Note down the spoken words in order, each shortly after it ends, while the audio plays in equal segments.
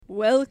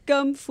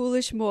Welcome,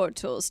 foolish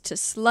mortals, to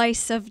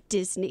Slice of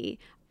Disney.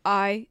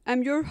 I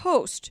am your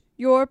host,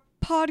 your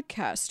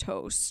podcast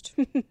host.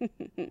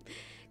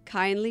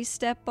 Kindly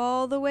step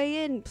all the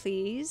way in,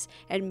 please,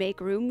 and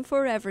make room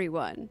for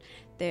everyone.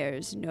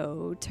 There's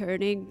no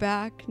turning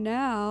back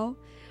now.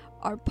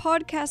 Our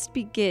podcast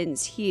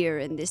begins here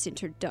in this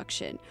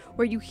introduction,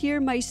 where you hear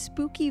my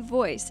spooky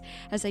voice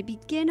as I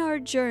begin our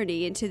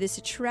journey into this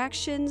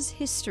attraction's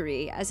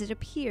history as it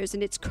appears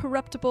in its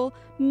corruptible,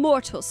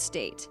 mortal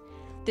state.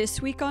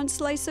 This week on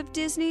Slice of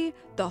Disney,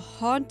 the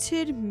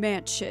Haunted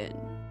Mansion.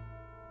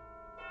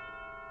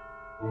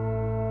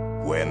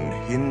 When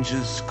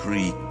hinges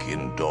creak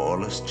in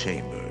doorless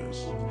chambers,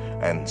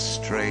 and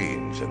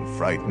strange and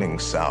frightening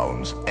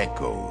sounds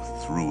echo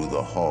through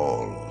the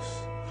halls,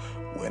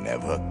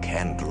 whenever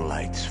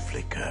candlelights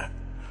flicker,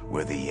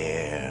 where the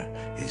air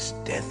is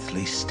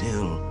deathly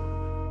still,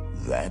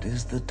 that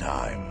is the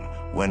time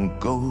when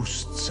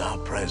ghosts are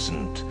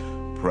present,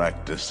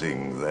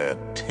 practicing their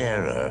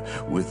terror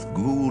with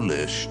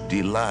ghoulish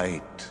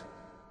delight.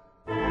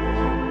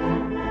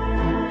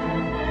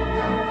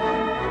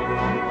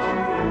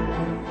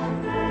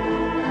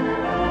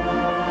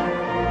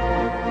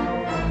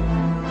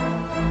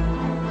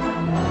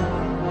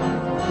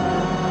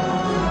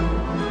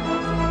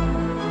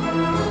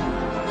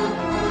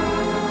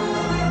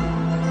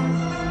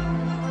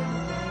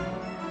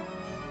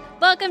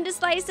 Welcome to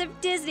Slice of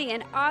Disney,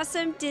 an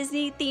awesome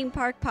Disney theme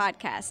park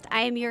podcast.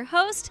 I am your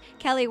host,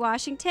 Kelly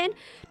Washington,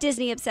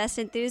 Disney-obsessed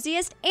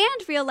enthusiast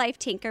and real-life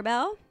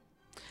Tinkerbell.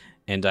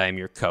 And I am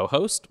your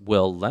co-host,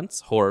 Will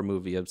Lentz, horror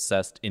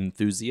movie-obsessed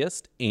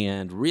enthusiast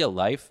and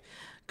real-life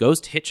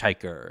ghost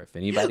hitchhiker. If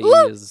anybody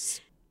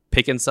is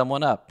picking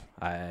someone up,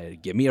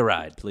 give me a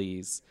ride,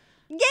 please.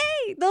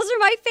 Yay! Those are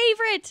my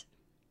favorite.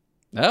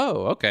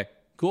 Oh, okay.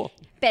 Cool.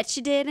 Bet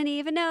you didn't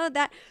even know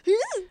that.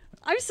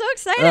 I'm so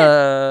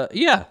excited.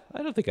 Yeah,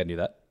 I don't think I knew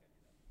that.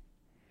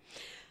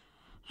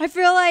 I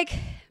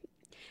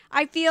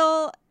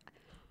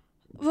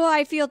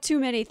feel too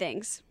many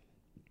things.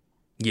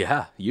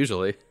 Yeah,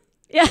 usually.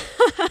 Yeah.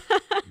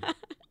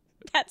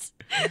 That's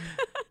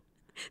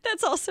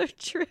also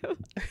true.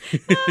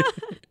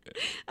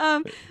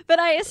 But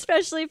I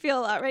especially feel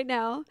a lot right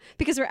now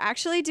because we're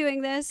actually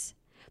doing this.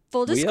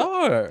 We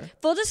are.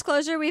 Full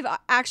disclosure, we've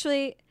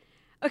actually...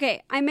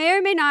 Okay, I may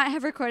or may not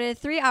have recorded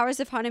 3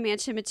 hours of Haunted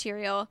Mansion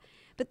material,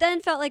 but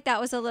then felt like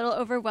that was a little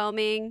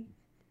overwhelming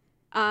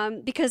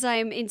because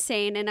I'm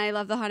insane and I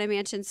love the Haunted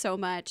Mansion so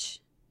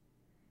much.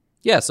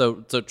 Yeah,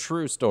 so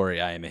true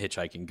story. I am a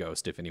hitchhiking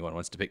ghost. If anyone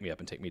wants to pick me up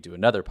and take me to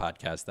another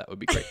podcast, that would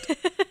be great.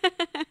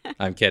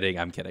 I'm kidding.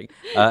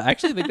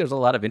 Actually, I think there's a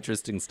lot of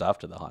interesting stuff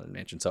to the Haunted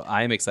Mansion, so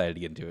I'm excited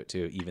to get into it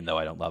too, even though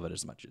I don't love it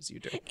as much as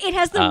you do. It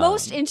has the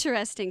most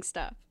interesting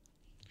stuff.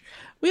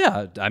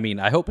 Yeah, I mean,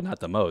 I hope not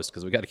the most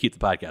because we got to keep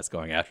the podcast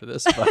going after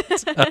this,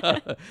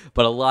 but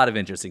but a lot of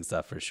interesting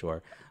stuff for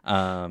sure.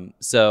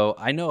 So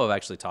I know I've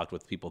actually talked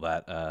with people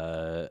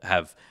that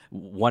have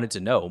wanted to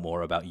know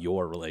more about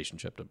your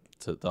relationship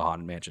to the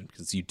Haunted Mansion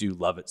because you do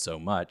love it so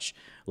much.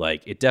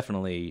 Like it's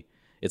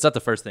not the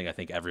first thing I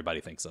think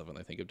everybody thinks of when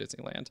they think of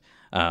Disneyland,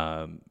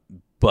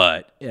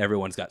 but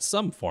everyone's got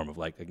some form of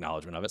like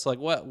acknowledgement of it. So like,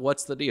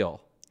 what's the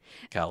deal,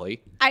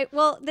 Kelly?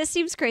 Well, this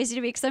seems crazy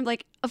to me because I'm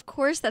like, of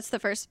course that's the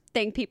first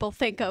thing people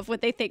think of when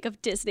they think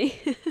of Disney.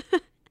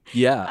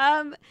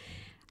 Yeah.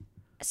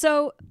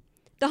 So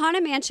the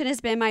Haunted Mansion has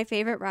been my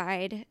favorite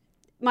ride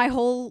my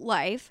whole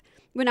life.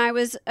 When I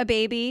was a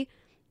baby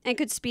and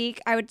could speak,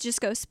 I would just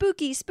go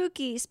spooky,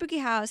 spooky, spooky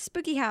house,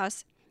 spooky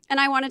house. And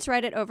I wanted to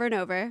ride it over and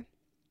over.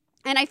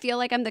 And I feel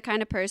like I'm the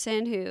kind of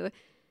person who,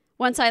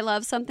 once I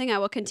love something, I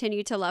will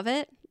continue to love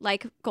it,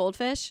 like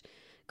Goldfish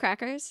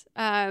crackers.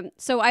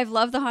 So I've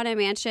loved the Haunted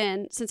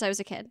Mansion since I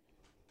was a kid.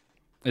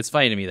 It's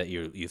funny to me that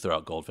you throw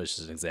out Goldfish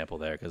as an example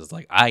there because it's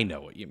like, I know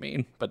what you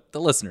mean, but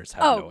the listeners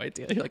have no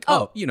idea. You're like,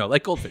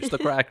 like Goldfish, the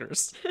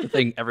crackers, the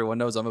thing everyone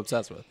knows I'm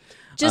obsessed with.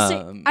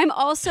 I'm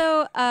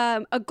also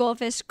a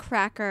Goldfish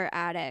cracker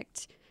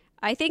addict.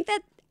 I think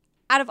that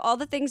out of all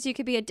the things you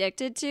could be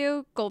addicted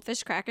to,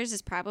 Goldfish crackers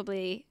is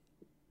probably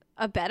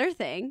a better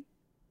thing.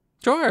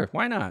 Sure,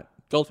 why not?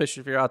 Goldfish,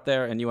 if you're out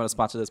there and you want to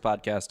sponsor this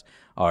podcast,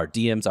 our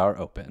DMs are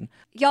open.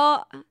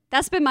 Y'all,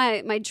 that's been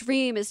my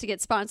dream is to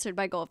get sponsored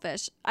by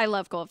Goldfish. I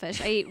love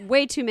Goldfish. I eat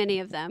way too many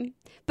of them.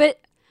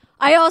 But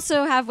I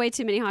also have way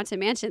too many Haunted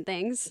Mansion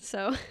things,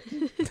 so.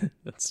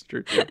 That's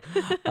true, too.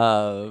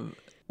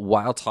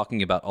 While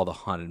talking about all the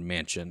Haunted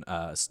Mansion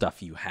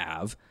stuff you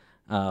have,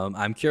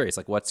 I'm curious,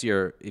 like,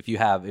 if you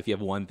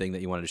have one thing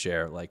that you wanted to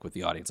share, like, with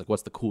the audience, like,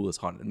 what's the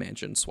coolest Haunted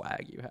Mansion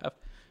swag you have?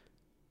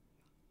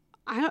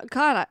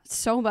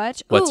 So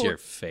much. What's your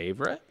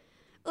favorite?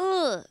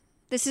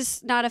 This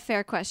is not a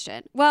fair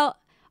question. Well,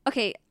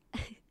 okay,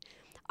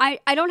 I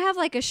don't have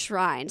like a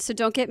shrine, so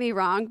don't get me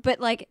wrong, but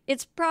like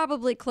it's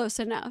probably close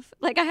enough.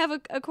 Like I have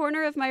a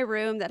corner of my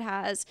room that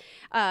has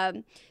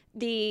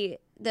the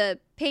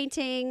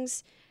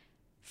paintings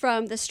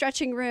from the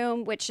stretching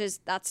room,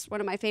 that's one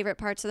of my favorite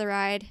parts of the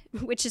ride,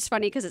 which is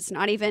funny because it's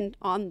not even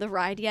on the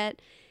ride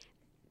yet.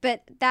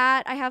 But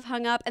that I have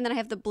hung up, and then I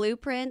have the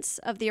blueprints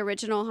of the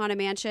original Haunted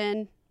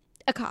Mansion,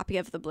 a copy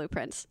of the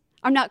blueprints.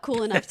 I'm not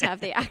cool enough to have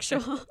the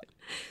actual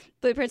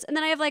blueprints. And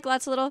then I have like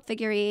lots of little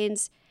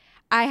figurines.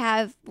 I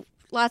have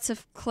lots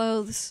of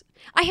clothes.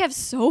 I have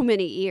so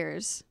many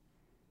ears.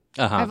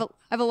 Uh-huh. I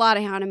have a lot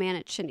of Haunted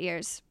Mansion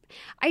ears.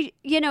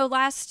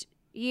 Last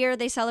year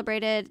they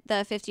celebrated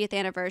the 50th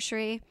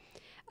anniversary.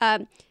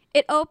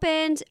 It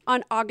opened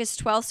on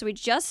August 12th, so we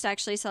just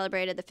actually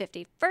celebrated the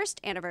 51st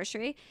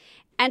anniversary.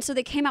 And so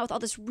they came out with all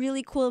this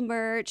really cool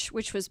merch,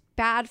 which was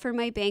bad for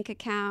my bank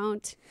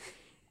account.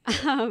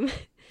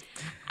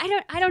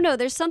 I don't know.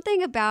 There's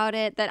something about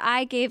it that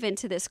I gave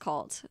into this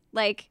cult.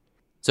 Like,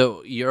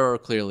 so you're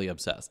clearly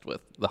obsessed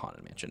with the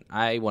Haunted Mansion.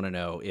 I want to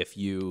know if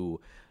you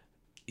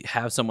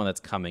have someone that's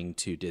coming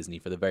to Disney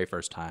for the very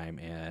first time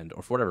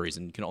or for whatever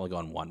reason, you can only go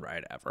on one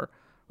ride ever.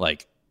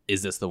 Like,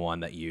 is this the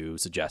one that you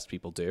suggest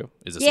people do?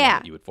 Is this the one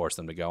that you would force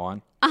them to go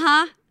on?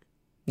 Uh-huh.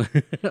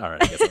 All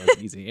right, I guess that was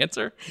an easy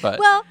answer. But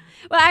Well,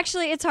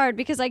 actually, it's hard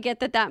because I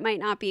get that might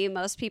not be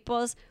most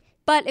people's.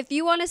 But if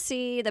you want to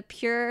see the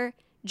pure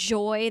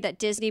joy that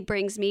Disney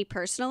brings me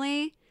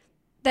personally,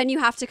 then you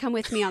have to come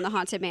with me on the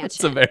Haunted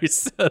Mansion.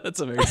 That's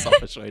a very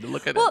selfish way to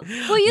look at it.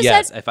 Well, you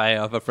yes, said if I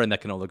have a friend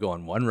that can only go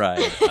on one ride,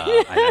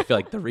 I feel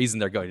like the reason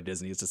they're going to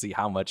Disney is to see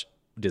how much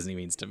Disney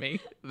means to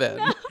me. Then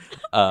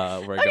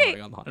we're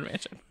going on the Haunted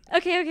Mansion.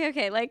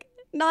 Okay. Like,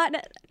 not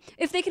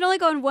if they can only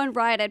go on one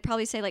ride, I'd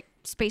probably say like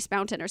Space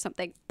Mountain or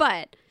something.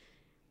 But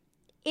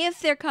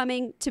if they're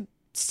coming to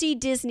see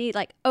Disney,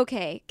 like,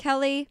 okay,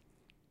 Kelly,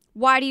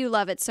 why do you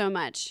love it so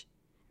much?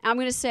 I'm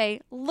going to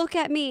say, look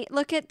at me.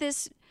 Look at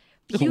this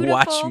beautiful...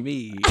 Watch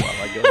me while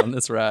I go on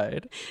this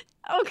ride.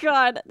 Oh,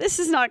 God. This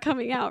is not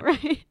coming out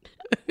right.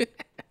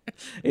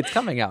 It's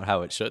coming out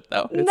how it should,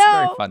 though. It's No.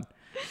 very fun.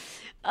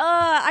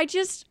 I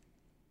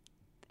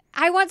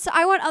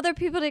want other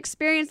people to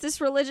experience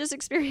this religious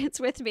experience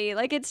with me.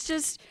 Like, it's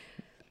just...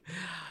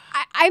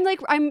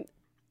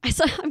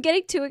 I'm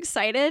getting too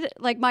excited.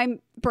 Like, my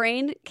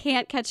brain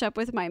can't catch up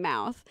with my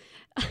mouth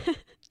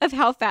of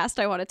how fast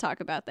I want to talk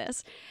about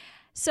this.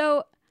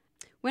 So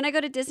when I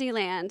go to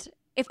Disneyland,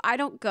 if I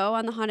don't go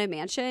on the Haunted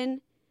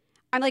Mansion,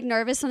 I'm like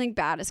nervous something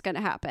bad is going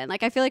to happen.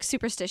 Like, I feel like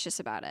superstitious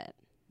about it.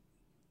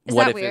 Is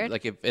that weird?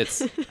 If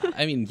it's,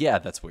 I mean, yeah,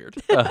 that's weird.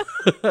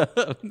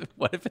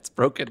 What if it's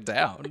broken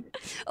down?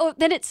 Oh,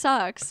 then it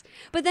sucks.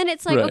 But then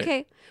it's like, Right.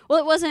 okay, well,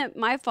 it wasn't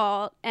my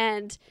fault.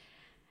 And,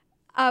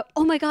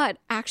 oh my God,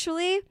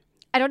 actually,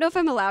 I don't know if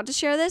I'm allowed to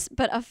share this,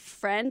 but a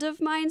friend of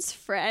mine's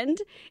friend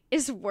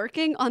is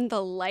working on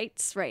the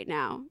lights right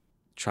now.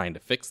 Trying to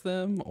fix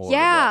them? Or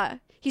Yeah.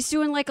 He's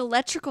doing like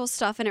electrical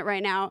stuff in it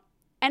right now.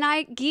 And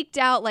I geeked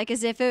out like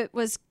as if it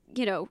was,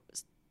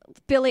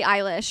 Billie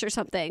Eilish or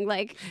something.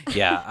 Like,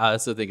 Yeah, I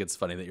also think it's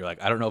funny that you're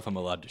like, I don't know if I'm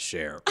allowed to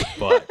share,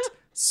 but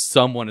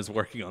someone is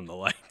working on the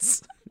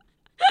lights.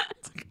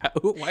 It's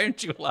like, why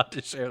aren't you allowed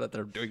to share that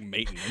they're doing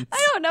maintenance?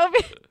 I don't know.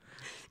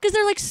 Because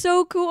they're like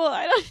so cool.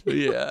 I don't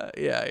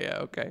Yeah,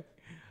 okay.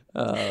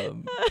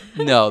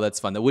 No, that's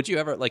fun. Would you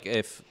ever,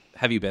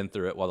 have you been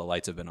through it while the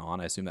lights have been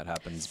on? I assume that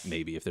happens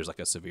maybe if there's like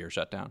a severe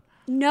shutdown.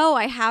 No,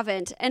 I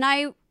haven't. And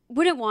I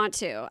wouldn't want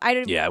to.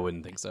 Yeah, I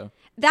wouldn't think so.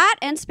 That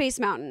and Space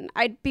Mountain,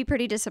 I'd be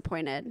pretty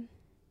disappointed.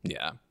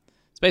 Yeah.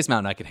 Space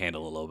Mountain I could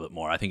handle a little bit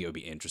more. I think it would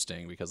be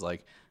interesting because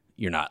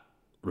you're not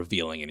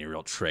revealing any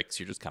real tricks.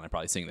 You're just kind of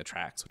probably seeing the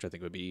tracks, which I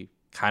think would be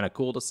kind of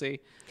cool to see.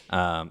 In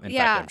fact,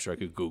 I'm sure I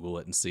could Google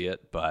it and see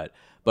it. But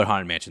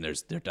Haunted Mansion,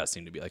 there does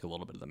seem to be like a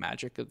little bit of the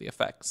magic of the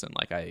effects, and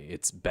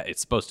it's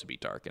supposed to be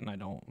dark, and I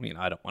don't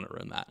want to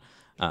ruin that.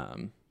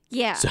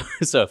 Yeah.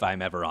 So if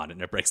I'm ever on it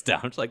and it breaks down,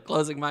 it's like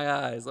closing my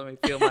eyes. Let me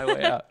feel my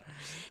way out.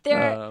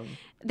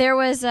 There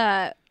was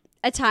a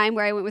time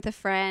where I went with a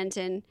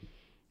friend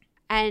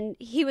and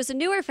he was a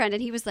newer friend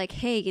and he was like,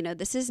 hey,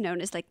 this is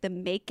known as like the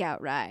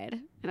makeout ride.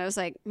 And I was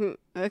like,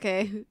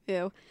 okay,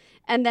 ew.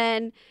 And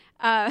then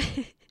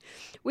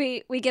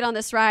we get on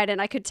this ride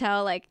and I could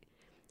tell like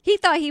he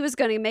thought he was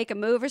going to make a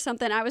move or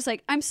something. I was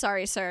like, I'm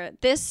sorry, sir.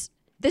 This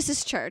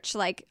is church.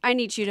 Like, I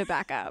need you to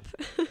back up.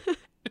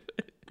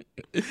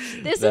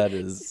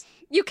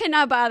 You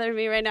cannot bother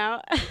me right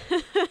now.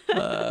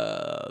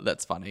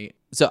 That's funny.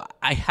 So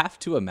I have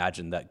to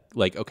imagine that,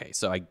 okay,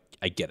 so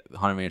I get it. The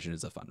Haunted Mansion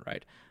is a fun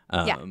ride.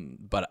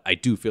 But I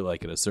do feel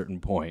like at a certain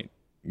point,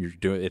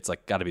 it's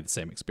like got to be the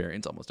same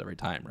experience almost every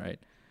time, right?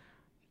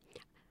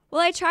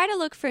 Well, I try to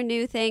look for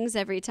new things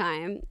every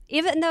time,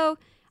 even though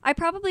I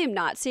probably am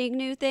not seeing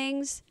new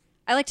things.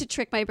 I like to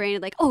trick my brain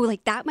and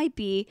that might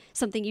be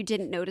something you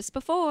didn't notice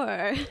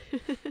before.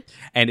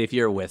 And if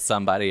you're with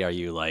somebody, are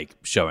you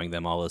showing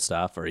them all the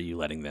stuff or are you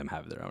letting them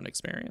have their own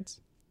experience?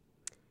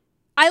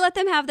 I let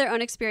them have their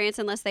own experience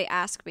unless they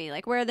ask me,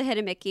 where are the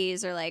hidden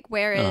Mickeys or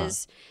where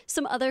is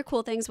some other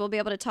cool things we'll be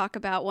able to talk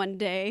about one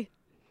day.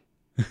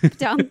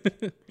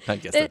 I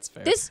guess that's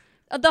fair.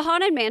 The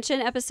Haunted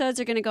Mansion episodes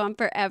are going to go on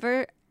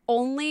forever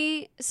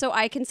only so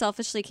I can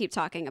selfishly keep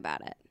talking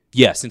about it.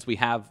 Yeah, since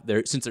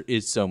there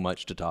is so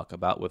much to talk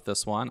about with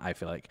this one, I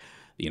feel like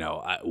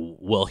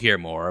we'll hear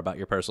more about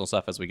your personal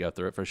stuff as we go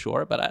through it for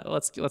sure. But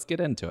let's get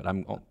into it.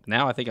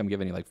 I think I'm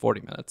giving you like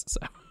 40 minutes. So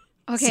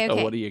Okay.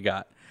 So what do you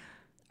got?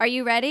 Are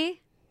you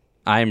ready?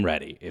 I'm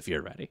ready if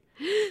you're ready.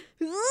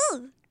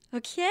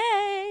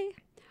 Okay.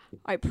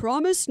 I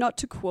promise not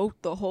to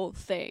quote the whole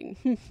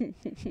thing.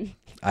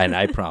 And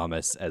I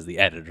promise, as the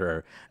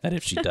editor, that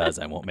if she does,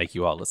 I won't make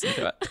you all listen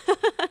to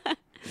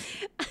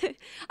it.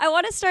 I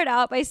want to start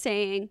out by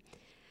saying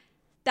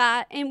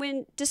that, and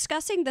when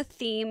discussing the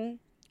theme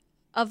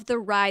of the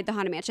ride, the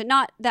Haunted Mansion,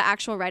 not the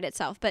actual ride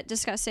itself, but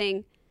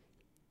discussing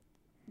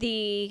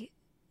the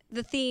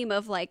theme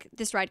of like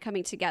this ride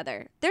coming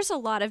together, there's a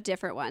lot of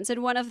different ones.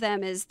 And one of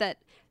them is that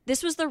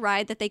this was the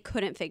ride that they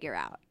couldn't figure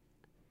out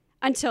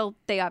until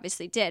they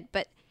obviously did.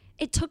 But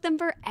it took them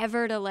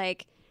forever to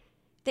like,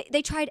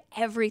 they tried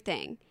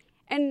everything.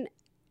 And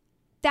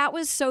that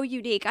was so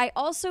unique. I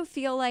also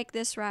feel like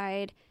this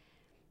ride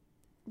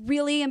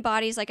really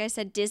embodies, like I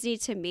said, Disney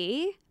to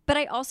me, but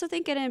I also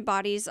think it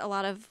embodies a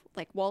lot of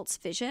like Walt's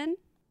vision.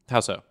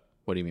 How so?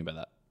 What do you mean by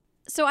that?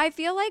 So I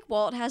feel like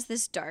Walt has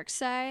this dark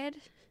side.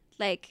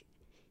 Like,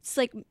 it's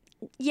like,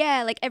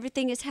 yeah, like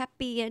everything is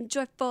happy and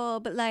joyful,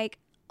 but like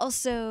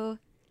also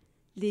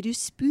little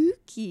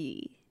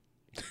spooky.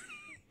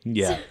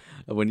 Yeah.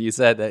 When you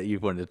said that you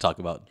wanted to talk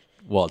about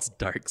Walt's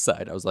dark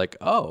side, I was like,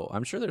 oh,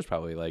 I'm sure there's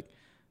probably like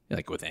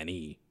with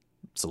any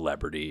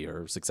celebrity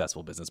or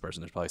successful business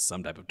person, there's probably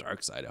some type of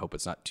dark side. I hope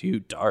it's not too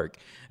dark.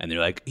 And they're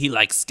like, he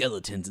likes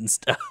skeletons and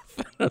stuff.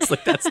 And I was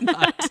like, that's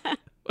not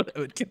what I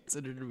would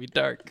consider to be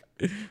dark.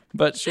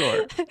 But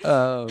sure.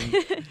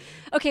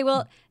 Okay,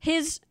 well,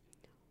 his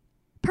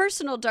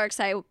personal dark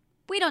side,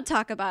 we don't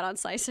talk about on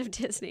Slice of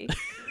Disney.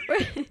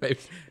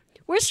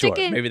 We're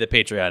sticking... Maybe the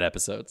Patreon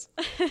episodes.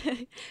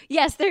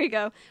 Yes, there you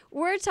go.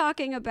 We're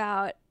talking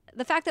about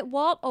the fact that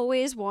Walt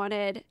always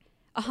wanted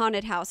a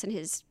haunted house in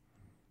his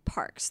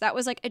parks. That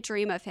was like a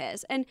dream of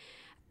his. And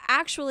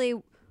actually,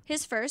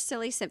 his first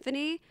Silly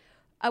Symphony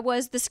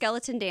was the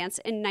Skeleton Dance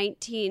in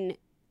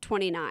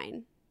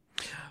 1929.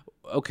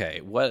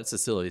 Okay, what's a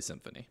Silly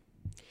Symphony?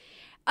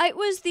 It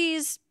was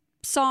these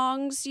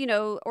songs,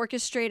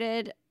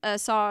 orchestrated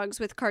songs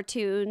with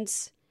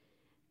cartoons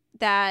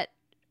that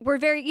were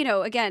very,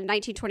 again,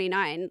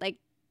 1929. Like,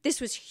 this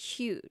was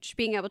huge,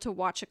 being able to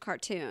watch a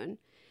cartoon.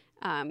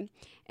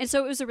 And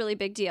so it was a really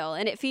big deal.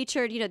 And it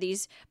featured,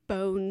 these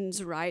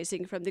bones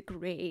rising from the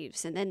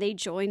graves. And then they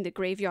joined the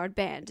graveyard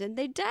band and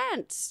they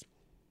dance.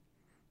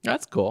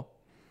 That's cool.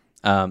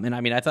 And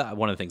I mean, I thought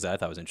one of the things that I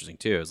thought was interesting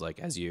too is like,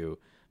 as you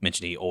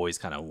mentioned, he always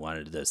kind of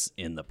wanted this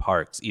in the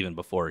parks, even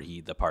before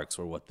the parks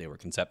were what they were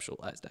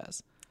conceptualized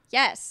as.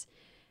 Yes.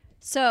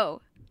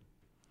 So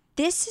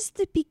this is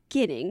the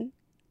beginning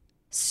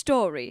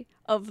story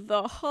of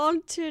the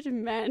Haunted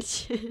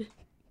Mansion.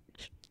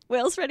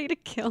 Will's ready to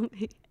kill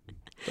me.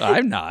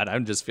 I'm not. I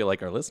just feel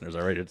like our listeners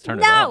are ready to turn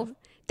it off. No,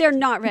 they're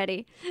not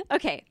ready.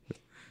 Okay.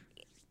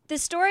 The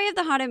story of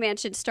the Haunted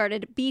Mansion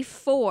started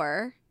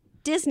before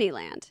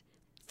Disneyland.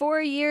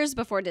 4 years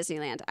before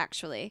Disneyland,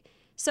 actually.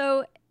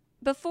 So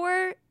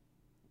before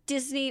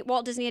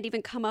Walt Disney had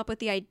even come up with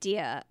the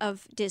idea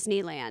of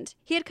Disneyland,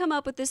 he had come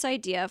up with this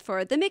idea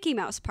for the Mickey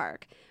Mouse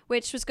Park,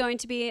 which was going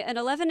to be an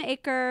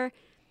 11-acre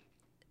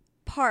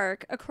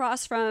park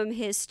across from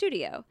his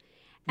studio.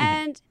 Mm-hmm.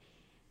 And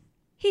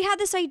he had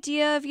this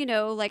idea of,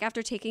 like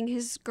after taking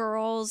his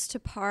girls to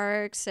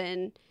parks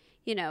and,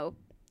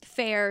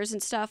 fairs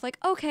and stuff, like,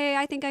 okay,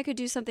 I think I could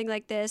do something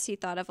like this. He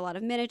thought of a lot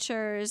of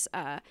miniatures,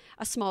 a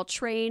small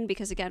train,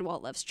 because again,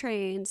 Walt loves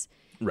trains.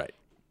 Right.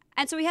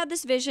 And so he had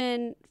this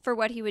vision for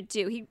what he would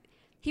do.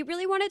 He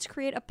really wanted to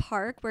create a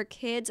park where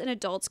kids and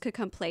adults could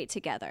come play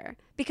together,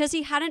 because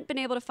he hadn't been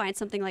able to find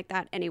something like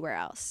that anywhere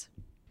else.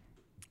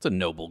 It's a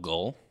noble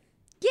goal.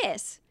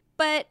 Yes.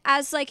 But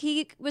as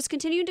he was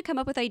continuing to come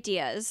up with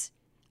ideas,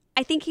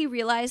 I think he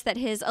realized that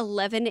his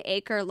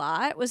 11-acre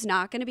lot was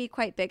not going to be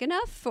quite big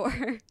enough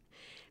for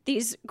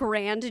these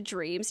grand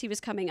dreams he was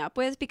coming up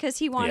with, because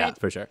he wanted... Yeah,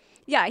 for sure.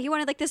 Yeah, he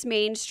wanted this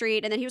main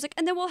street, and then he was like,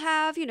 and then we'll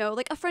have,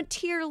 a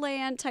frontier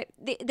land type...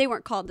 They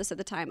weren't called this at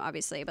the time,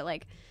 obviously,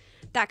 but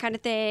that kind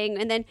of thing.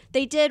 And then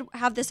they did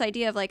have this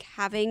idea of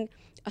having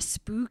a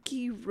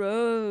spooky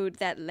road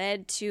that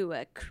led to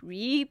a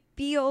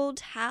creepy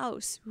old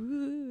house.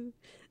 Ooh.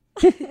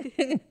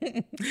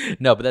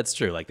 No, but that's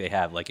true. They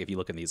have if you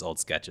look in these old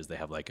sketches, they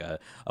have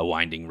a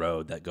winding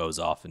road that goes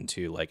off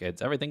into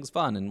everything's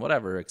fun and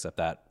whatever, except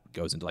that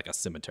goes into a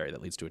cemetery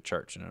that leads to a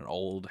church and an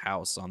old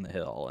house on the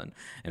hill.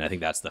 And I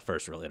think that's the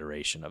first real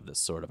iteration of this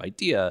sort of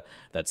idea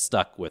that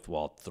stuck with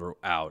Walt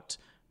throughout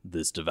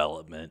this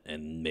development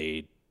and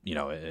made,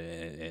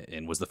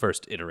 and was the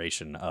first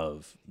iteration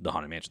of the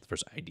Haunted Mansion, the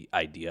first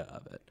idea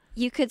of it.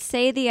 You could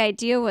say the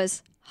idea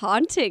was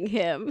haunting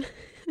him.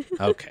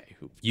 Okay,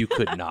 you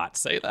could not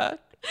say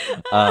that.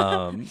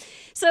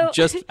 So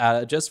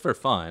just for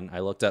fun, I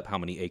looked up how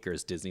many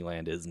acres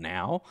Disneyland is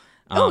now.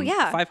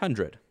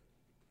 500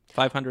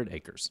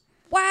 acres.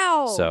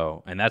 Wow.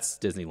 So, and that's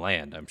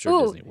Disneyland. I'm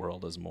sure Disney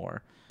World is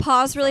more.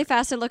 Pause really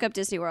fast and look up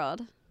Disney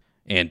World.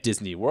 And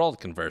Disney World,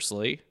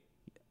 conversely,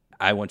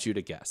 I want you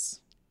to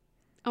guess.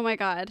 Oh my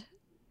God.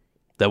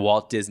 The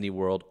Walt Disney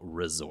World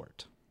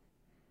Resort.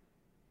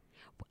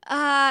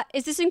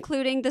 Is this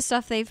including the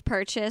stuff they've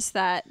purchased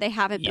that they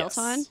haven't built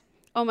on?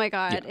 Oh my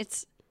God. Yeah.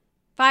 It's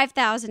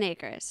 5,000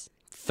 acres.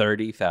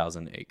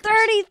 30,000 acres.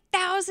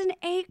 30,000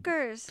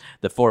 acres.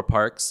 The 4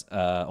 parks,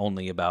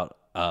 only about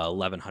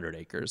 1,100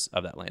 acres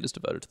of that land is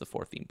devoted to the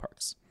 4 theme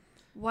parks.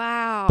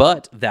 Wow.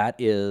 But that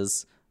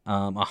is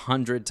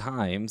 100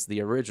 times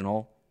the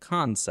original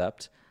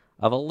concept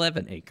of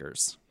 11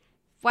 acres.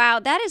 Wow,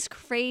 that is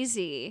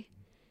crazy.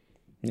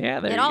 Yeah,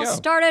 there It you all go.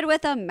 started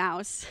with a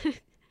mouse.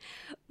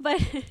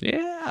 But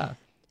Yeah.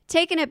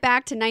 taking it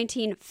back to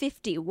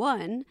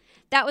 1951,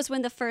 that was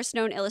when the first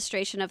known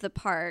illustration of the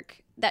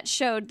park that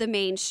showed the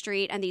main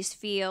street and these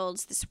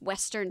fields, this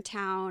western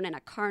town and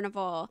a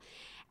carnival.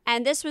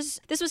 And this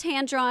was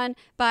hand drawn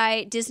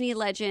by Disney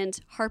legend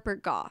Harper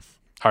Goff.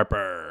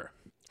 Harper.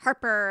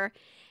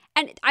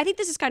 And I think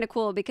this is kind of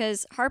cool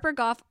because Harper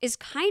Goff is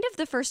kind of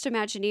the first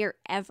Imagineer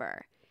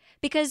ever.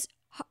 Because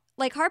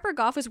like Harper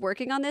Goff was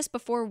working on this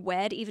before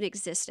WED even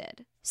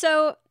existed.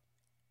 So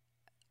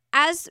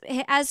as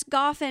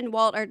Goff and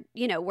Walt are,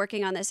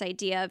 working on this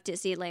idea of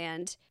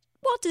Disneyland,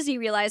 Walt Disney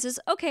realizes,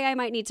 okay, I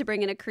might need to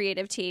bring in a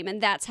creative team,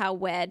 and that's how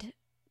WED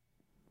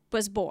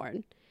was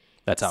born.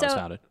 That's how it was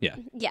founded. Yeah.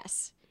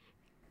 Yes.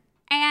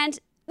 And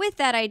with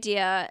that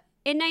idea,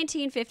 in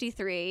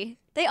 1953,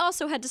 they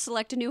also had to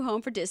select a new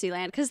home for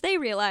Disneyland because they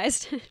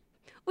realized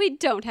we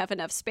don't have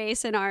enough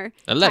space in our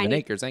 11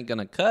 acres ain't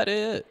gonna cut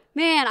it.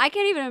 Man, I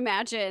can't even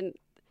imagine.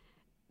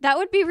 That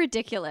would be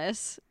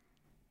ridiculous.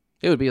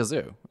 It would be a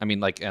zoo. I mean,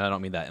 like, and I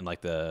don't mean that in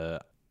like the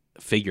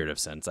figurative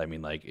sense. I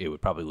mean, like, it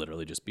would probably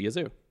literally just be a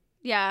zoo.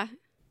 Yeah.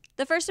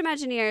 The first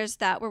Imagineers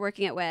that were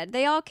working at WED,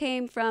 they all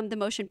came from the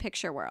motion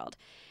picture world,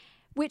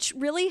 which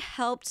really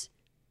helped,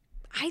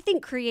 I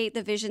think, create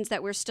the visions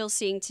that we're still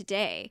seeing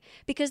today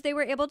because they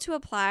were able to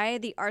apply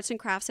the arts and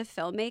crafts of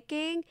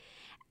filmmaking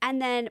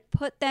and then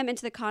put them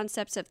into the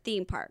concepts of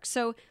theme parks.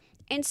 So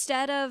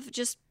instead of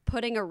just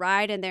putting a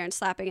ride in there and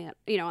slapping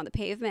it, on the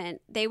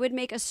pavement, they would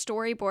make a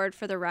storyboard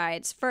for the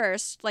rides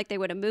first, like they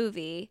would a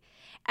movie,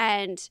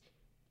 and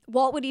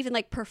Walt would even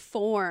like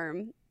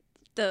perform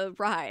the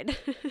ride.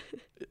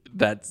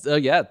 That's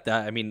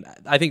I mean,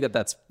 I think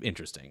that's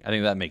interesting. I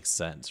think that makes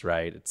sense,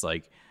 right? It's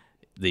like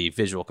the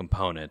visual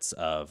components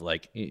of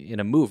like in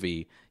a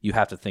movie, you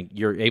have to think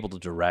you're able to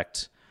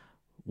direct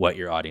what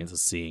your audience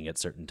is seeing at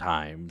certain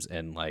times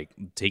and like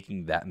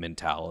taking that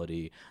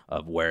mentality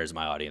of where's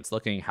my audience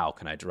looking, how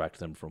can I direct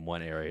them from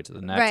one area to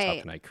the next, Right.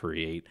 how can I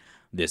create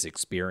this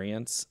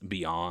experience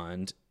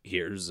beyond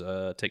here's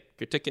take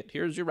your ticket,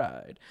 here's your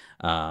ride.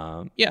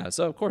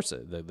 So of course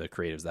the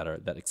creatives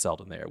that excelled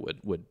in there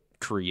would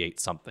create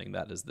something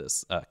that is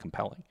this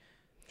compelling.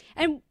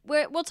 And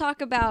we'll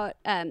talk about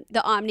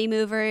the Omni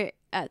Mover,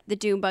 the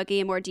Doom Buggy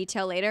in more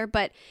detail later,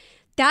 but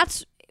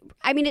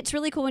it's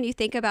really cool when you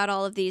think about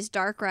all of these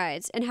dark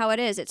rides and how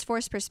it's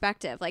forced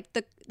perspective. Like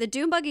the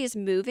Doom Buggy is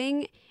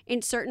moving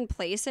in certain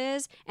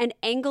places and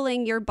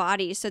angling your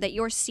body so that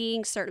you're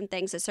seeing certain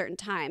things at certain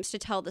times to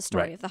tell the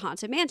story Right. of the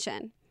Haunted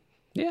Mansion.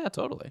 Yeah,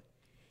 totally.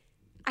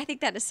 I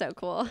think that is so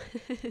cool.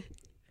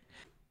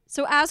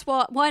 So as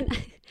Walt,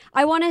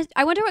 I wonder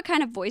what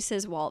kind of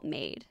voices Walt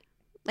made,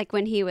 like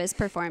when he was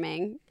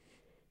performing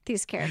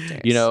these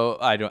characters.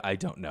 I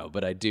don't know,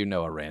 but I do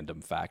know a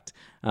random fact.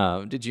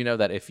 Did you know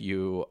that if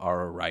you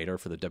are a writer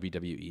for the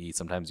WWE,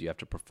 sometimes you have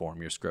to perform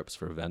your scripts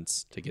for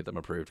events to get them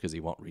approved because he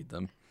won't read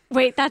them?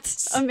 Wait,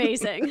 that's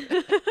amazing.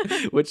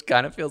 Which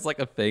kind of feels like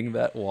a thing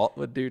that Walt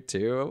would do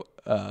too,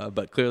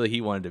 but clearly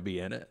he wanted to be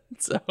in it.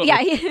 So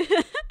Yeah,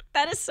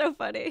 that is so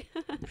funny.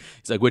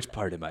 he's like, which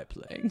part am I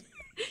playing?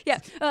 Yeah,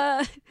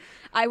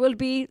 I will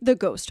be the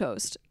ghost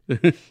host.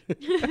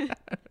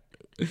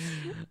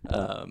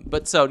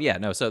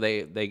 So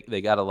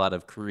they got a lot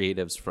of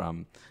creatives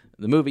from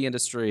the movie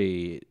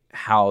industry.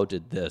 How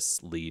did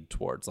this lead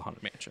towards the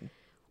Haunted Mansion?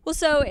 Well,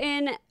 so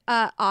in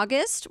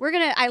August,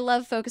 I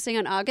love focusing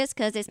on August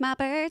because it's my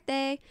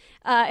birthday.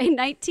 In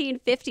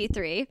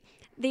 1953,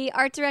 the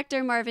art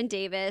director Marvin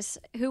Davis,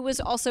 who was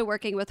also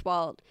working with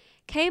Walt,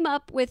 came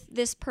up with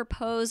this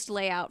proposed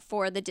layout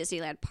for the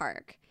Disneyland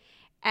park.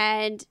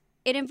 And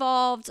it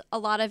involved a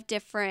lot of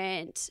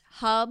different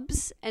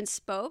hubs and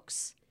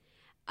spokes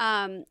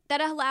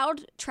that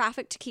allowed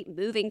traffic to keep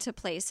moving to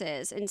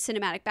places and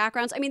cinematic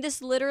backgrounds. I mean,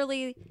 this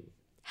literally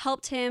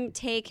helped him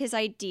take his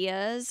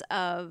ideas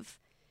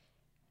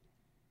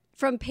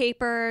from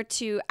paper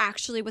to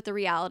actually what the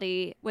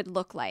reality would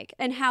look like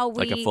and how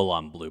we... Like a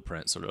full-on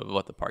blueprint sort of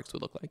what the parks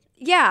would look like.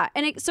 Yeah,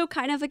 and so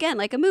kind of, again,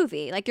 like a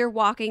movie. Like you're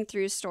walking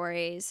through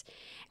stories.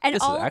 And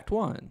This is Act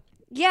 1.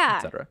 Yeah.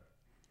 Etc.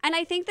 And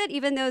I think that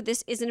even though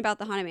this isn't about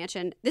the Haunted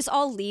Mansion, this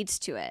all leads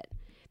to it.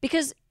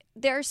 Because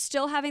they're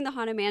still having the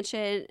Haunted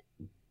Mansion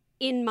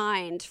in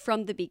mind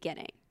from the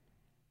beginning.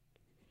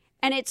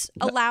 And it's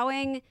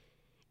allowing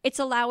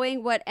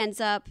what ends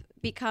up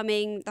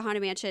becoming the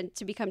Haunted Mansion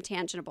to become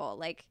tangible,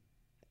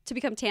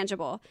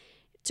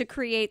 to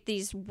create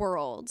these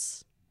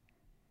worlds.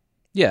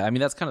 Yeah, I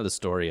mean, that's kind of the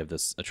story of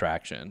this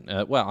attraction.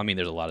 Well, I mean,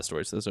 there's a lot of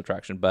stories to this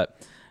attraction,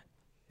 but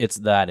it's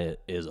that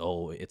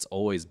it's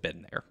always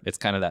been there. It's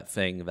kind of that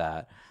thing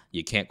that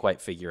you can't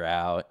quite figure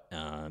out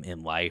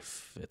in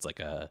life. It's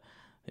like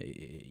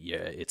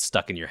it's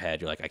stuck in your head.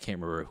 You're like, I can't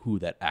remember who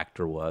that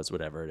actor was,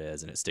 whatever it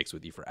is, and it sticks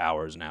with you for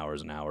hours and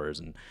hours and hours,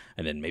 and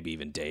then maybe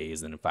even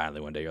days. And then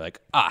finally one day you're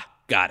like,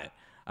 got it.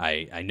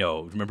 I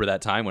know. Remember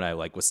that time when I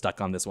was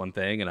stuck on this one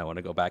thing and I want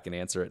to go back and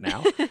answer it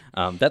now?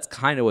 That's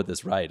kind of what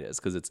this ride is,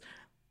 because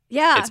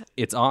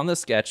it's on the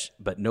sketch,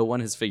 but no one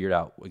has figured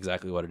out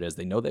exactly what it is.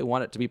 They know they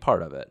want it to be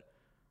part of it,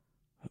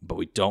 but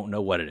we don't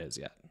know what it is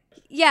yet.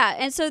 Yeah,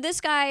 and so this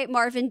guy,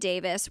 Marvin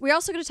Davis, we're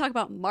also going to talk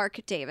about Mark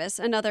Davis,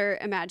 another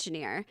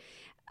Imagineer.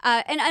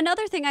 And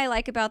another thing I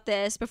like about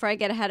this, before I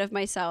get ahead of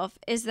myself,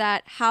 is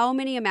that how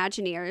many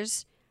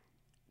Imagineers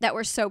that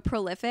were so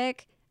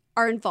prolific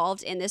are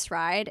involved in this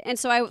ride. And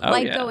so I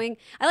like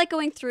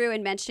going through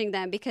and mentioning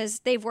them,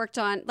 because they've worked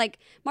on, like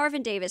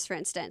Marvin Davis, for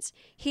instance.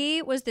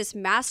 He was this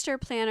master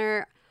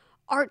planner,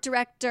 art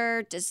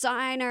director,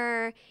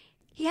 designer.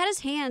 He had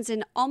his hands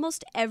in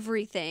almost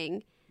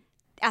everything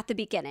at the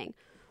beginning.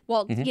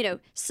 Well,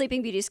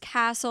 Sleeping Beauty's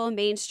castle,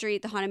 Main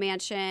Street, the Haunted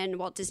Mansion,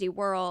 Walt Disney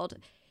World.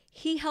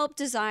 He helped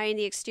design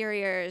the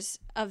exteriors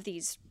of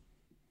these,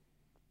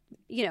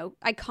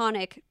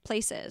 iconic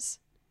places.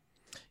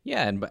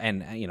 Yeah,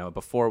 and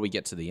before we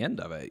get to the end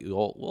of it,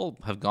 we'll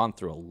have gone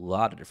through a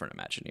lot of different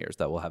Imagineers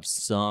that will have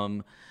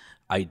some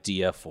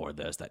idea for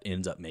this that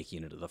ends up making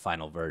it into the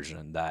final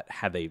version, that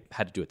had they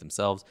had to do it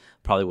themselves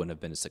probably wouldn't have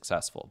been as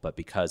successful. But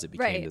because it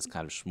became this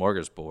kind of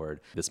smorgasbord,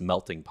 this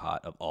melting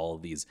pot of all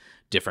of these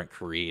different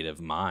creative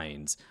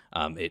minds,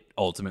 it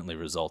ultimately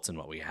results in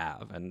what we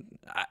have. And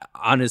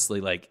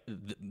honestly,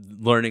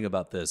 learning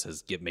about this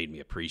has made me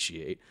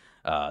appreciate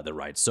the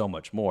ride so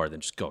much more than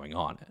just going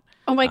on it.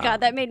 Oh my God,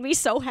 that made me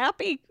so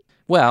happy.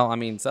 Well, I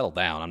mean, settle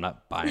down. I'm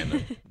not buying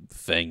the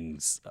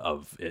things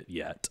of it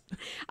yet.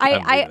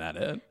 I'm leaving that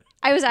in.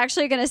 I was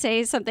actually going to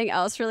say something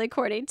else really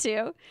corny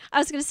too. I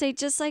was going to say,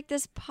 just like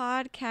this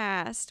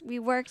podcast, we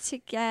work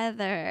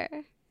together.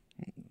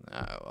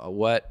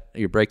 What?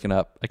 You're breaking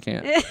up. I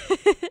can't.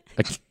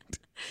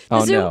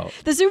 Oh, no.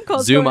 The Zoom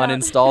call's Zoom going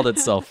uninstalled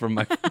itself from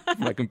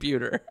my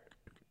computer.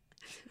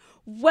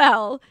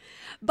 Well,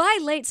 by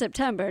late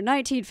September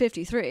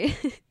 1953,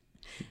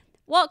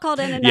 Walt called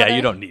in another... Yeah,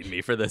 you don't need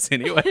me for this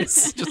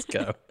anyways. Just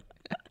go.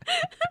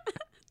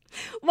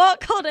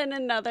 Walt called in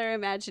another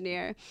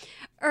Imagineer,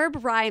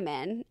 Herb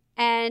Ryman,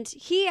 and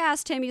he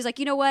asked him, he was like,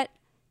 you know what?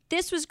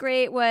 This was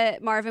great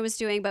what Marvin was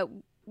doing, but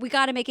we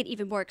got to make it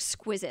even more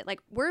exquisite. Like,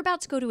 we're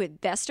about to go to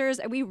investors,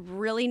 and we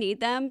really need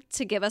them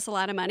to give us a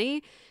lot of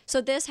money.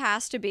 So this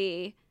has to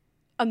be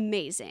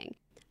amazing.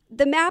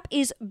 The map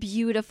is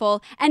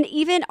beautiful. And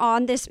even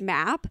on this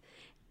map,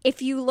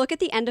 if you look at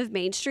the end of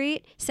Main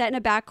Street, set in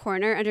a back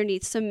corner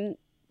underneath some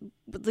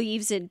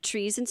leaves and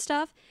trees and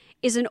stuff,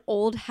 is an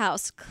old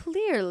house,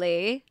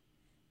 clearly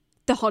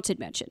the Haunted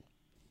Mansion.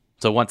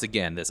 So once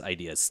again, this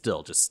idea is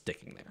still just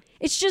sticking there.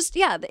 It's just,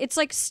 it's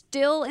like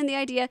still in the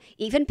idea,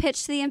 even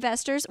pitched to the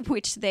investors,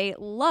 which they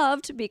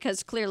loved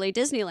because clearly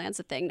Disneyland's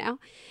a thing now.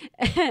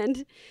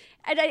 And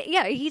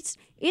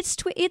it's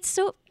just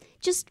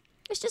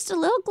a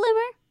little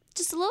glimmer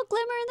in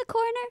the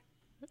corner.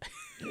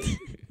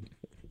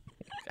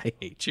 I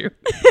hate you.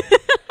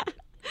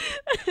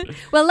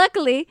 Well,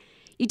 luckily,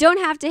 you don't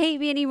have to hate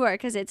me anymore,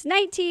 because it's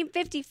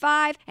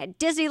 1955 and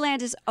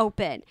Disneyland is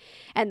open.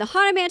 And the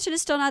Haunted Mansion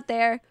is still not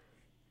there,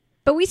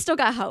 but we still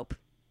got hope.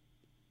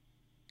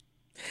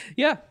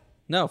 Yeah,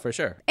 no, for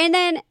sure. And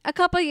then a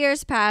couple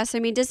years pass. I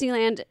mean,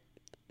 Disneyland,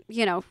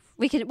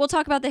 we'll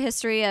talk about the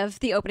history of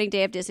the opening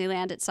day of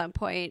Disneyland at some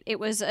point. It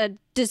was a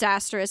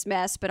disastrous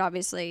mess, but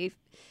obviously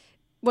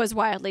was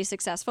wildly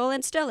successful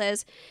and still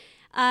is.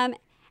 And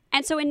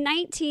so in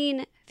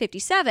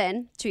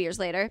 1957, 2 years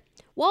later,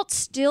 Walt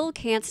still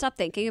can't stop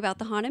thinking about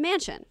the Haunted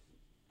Mansion,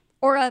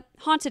 or a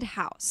haunted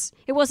house.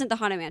 It wasn't the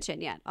Haunted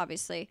Mansion yet,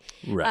 obviously.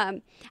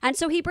 Right. And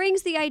so he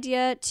brings the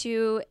idea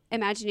to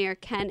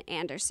Imagineer Ken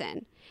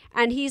Anderson.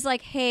 And he's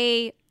like,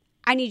 hey,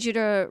 I need you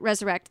to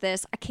resurrect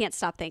this. I can't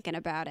stop thinking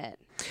about it.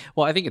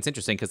 Well, I think it's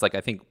interesting because,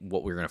 I think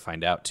what we're going to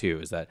find out, too,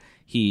 is that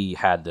he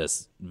had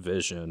this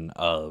vision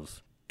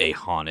of a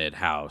haunted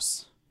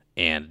house,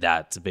 and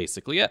that's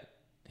basically it.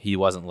 He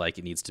wasn't like,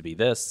 it needs to be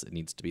this, it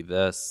needs to be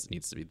this, it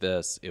needs to be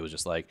this. It was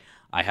just like,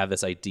 I have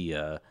this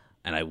idea,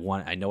 and I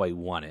know I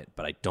want it,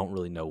 but I don't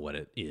really know what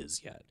it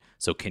is yet.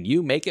 So can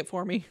you make it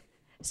for me?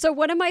 So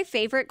one of my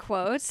favorite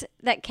quotes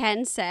that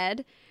Ken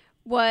said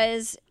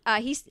was,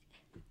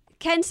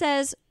 Ken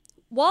says,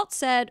 Walt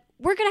said,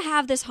 we're going to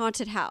have this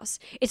haunted house.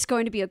 It's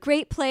going to be a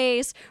great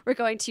place. We're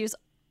going to use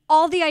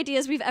all the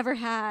ideas we've ever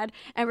had,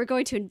 and we're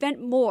going to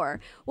invent more.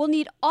 We'll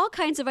need all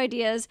kinds of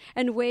ideas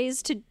and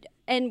ways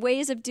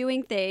of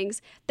doing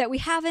things that we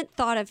haven't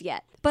thought of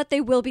yet, but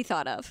they will be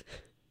thought of.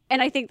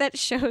 And I think that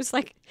shows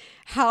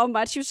how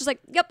much he was just like,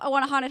 yep, I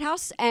want a haunted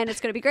house and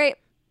it's going to be great.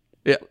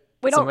 Yeah.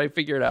 Somebody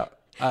figure it out.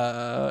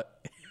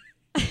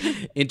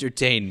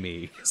 Entertain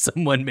me.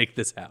 Someone make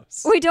this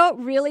house. We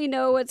don't really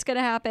know what's going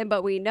to happen,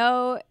 but we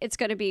know it's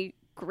going to be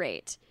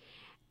great.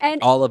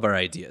 And All of our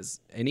ideas.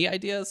 Any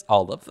ideas?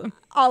 All of them.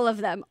 all of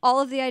them. All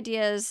of the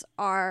ideas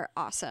are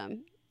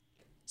awesome.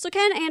 So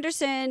Ken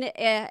Anderson,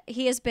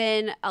 he has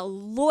been a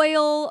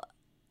loyal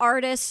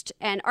artist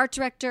and art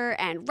director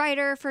and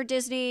writer for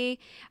Disney.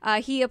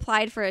 He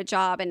applied for a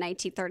job in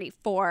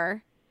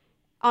 1934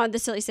 on the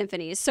Silly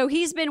Symphonies. So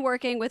he's been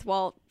working with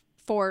Walt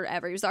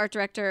forever. He was the art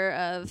director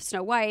of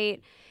Snow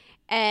White,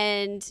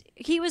 and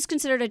he was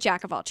considered a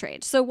jack of all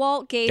trades. So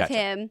Walt gave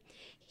him,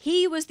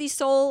 he was the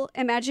sole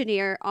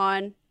Imagineer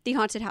on the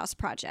Haunted House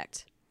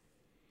project.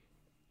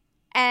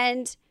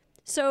 And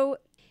so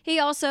he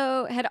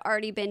also had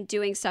already been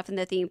doing stuff in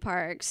the theme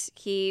parks.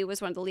 He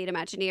was one of the lead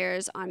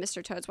Imagineers on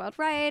Mr. Toad's Wild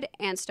Ride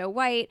and Snow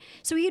White.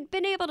 So he'd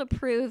been able to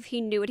prove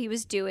he knew what he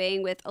was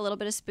doing with a little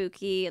bit of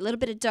spooky, a little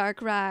bit of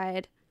dark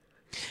ride.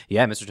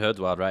 Yeah, Mr. Toad's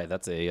Wild Ride.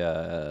 That's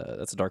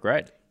a dark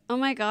ride. Oh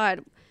my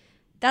God.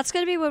 That's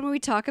going to be when we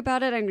talk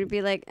about it. I'm going to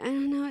be like, I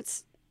don't know.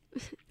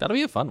 That'll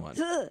be a fun one.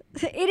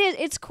 It is.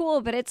 It's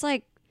cool, but it's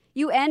like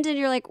you end and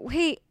you're like,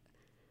 wait,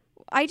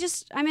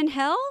 I'm in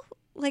hell?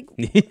 Like,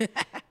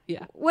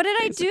 Yeah. what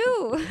did I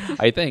do?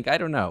 I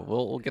don't know.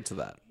 We'll get to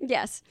that.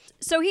 Yes.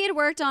 So he had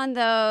worked on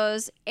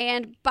those,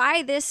 and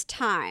by this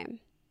time,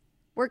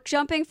 we're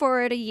jumping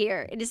forward a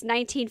year. It is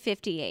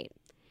 1958.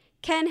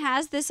 Ken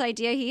has this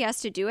idea he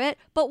has to do it,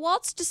 but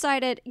Walt's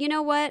decided, you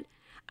know what?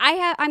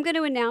 I'm going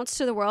to announce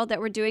to the world that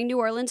we're doing New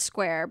Orleans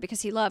Square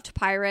because he loved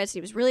pirates. He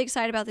was really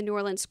excited about the New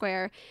Orleans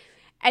Square.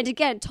 And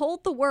again,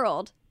 told the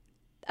world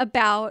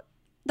about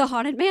the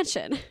Haunted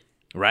Mansion.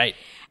 Right.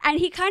 And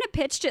he kind of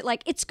pitched it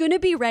like, it's going to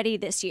be ready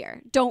this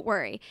year. Don't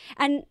worry.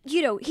 And,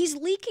 he's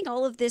leaking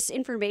all of this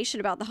information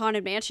about the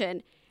Haunted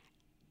Mansion.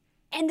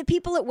 And the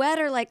people at WED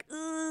are like,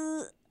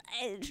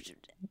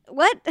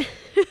 what?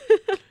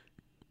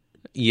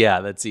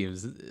 Yeah, that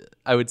seems,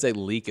 I would say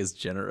leak is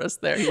generous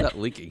there. He's not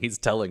leaking. He's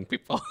telling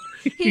people.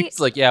 He's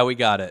like, yeah, we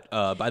got it.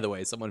 By the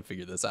way, someone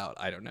figured this out.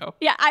 I don't know.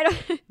 Yeah,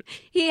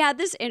 he had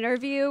this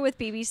interview with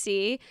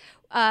BBC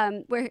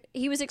where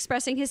he was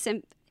expressing his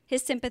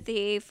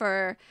sympathy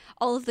for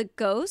all of the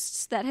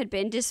ghosts that had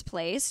been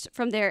displaced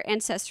from their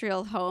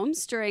ancestral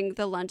homes during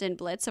the London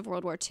Blitz of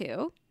World War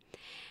II.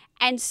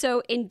 And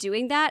so in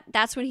doing that,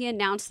 that's when he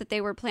announced that they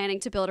were planning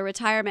to build a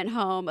retirement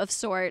home of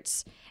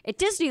sorts at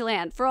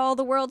Disneyland for all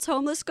the world's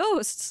homeless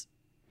ghosts.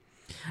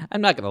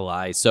 I'm not going to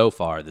lie. So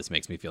far, this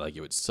makes me feel like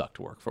it would suck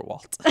to work for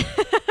Walt.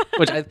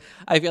 Which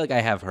I feel like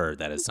I have heard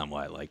that is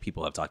somewhat like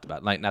people have talked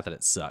about. Like, not that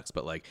it sucks,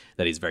 but like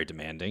that he's very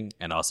demanding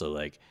and also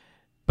like,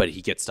 but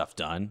he gets stuff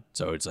done.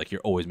 So it's like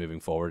you're always moving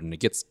forward and it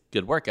gets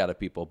good work out of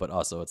people. But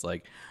also it's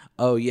like,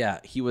 oh, yeah,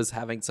 he was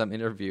having some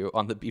interview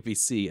on the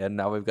BBC and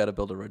now we've got to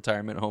build a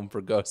retirement home for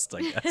ghosts,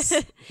 I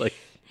guess.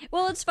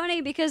 Well, it's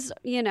funny because,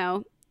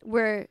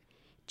 we're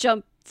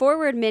jump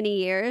forward many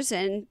years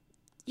and,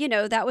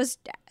 that was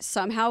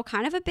somehow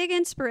kind of a big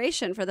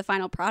inspiration for the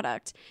final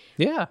product.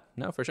 Yeah,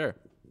 no, for sure.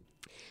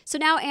 So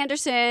now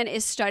Anderson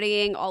is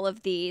studying all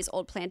of these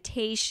old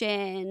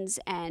plantations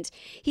and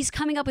he's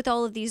coming up with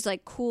all of these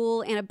like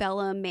cool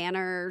antebellum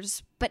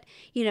manors, but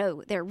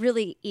they're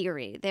really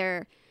eerie.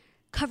 They're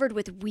covered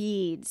with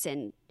weeds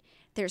and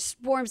there's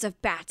swarms of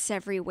bats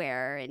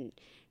everywhere and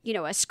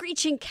a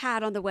screeching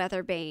cat on the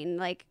weather vane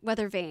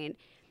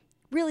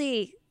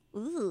really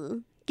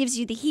gives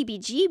you the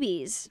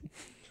heebie-jeebies.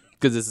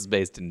 Because this is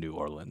based in New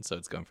Orleans, so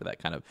it's going for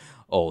that kind of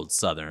old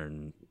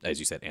Southern, as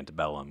you said,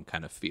 antebellum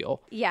kind of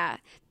feel. Yeah.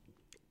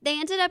 They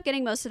ended up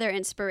getting most of their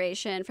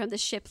inspiration from the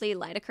Shipley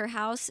Lydecker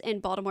House in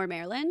Baltimore,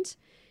 Maryland.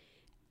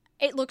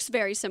 It looks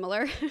very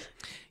similar.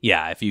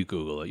 Yeah, if you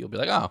Google it, you'll be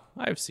like, oh,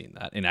 I've seen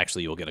that. And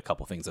actually, you'll get a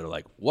couple things that are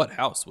like, what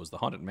house was the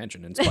Haunted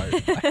Mansion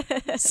inspired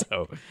by?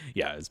 So,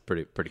 yeah, it's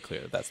pretty clear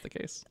that that's the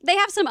case. They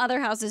have some other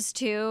houses,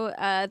 too,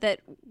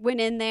 that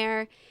went in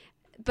there.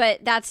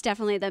 But that's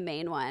definitely the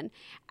main one.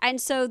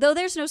 And so, though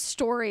there's no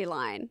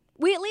storyline,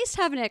 we at least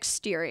have an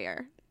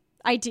exterior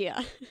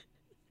idea.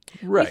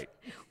 Right.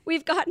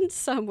 We've gotten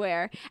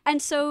somewhere.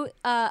 And so,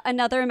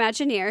 another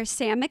Imagineer,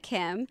 Sam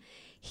McKim,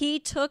 he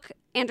took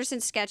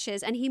Anderson's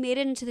sketches and he made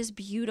it into this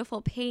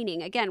beautiful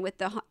painting. Again, with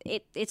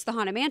it's the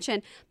Haunted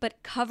Mansion,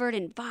 but covered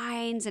in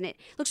vines, and it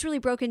looks really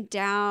broken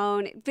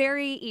down,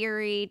 very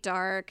eerie,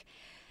 dark.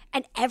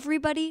 And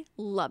everybody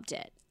loved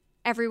it.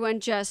 Everyone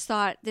just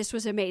thought this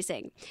was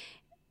amazing.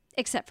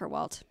 Except for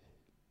Walt.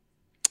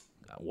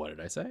 What did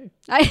I say?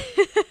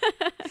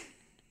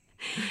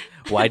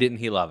 Why didn't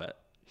he love it?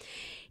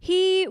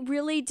 He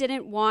really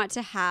didn't want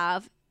to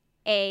have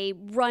a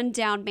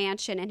rundown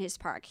mansion in his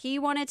park. He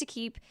wanted to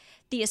keep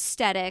the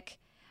aesthetic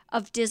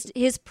of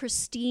his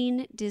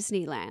pristine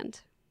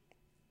Disneyland,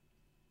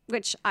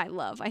 which I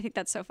love. I think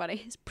that's so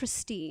funny. It's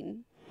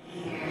pristine.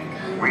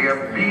 We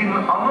have been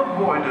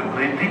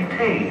unavoidably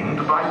detained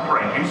by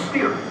Frankie's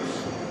spirits.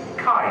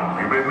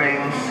 Kindly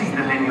remain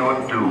seated in your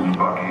doom,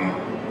 Bucky.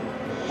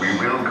 We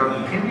will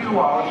continue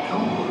our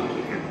tour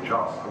in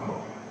just a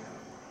moment.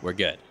 We're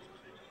good.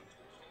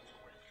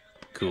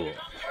 Cool.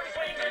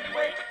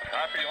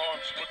 Happy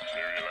haunts,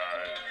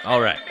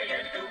 All right.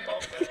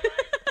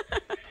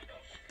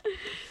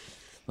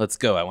 Let's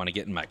go. I want to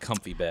get in my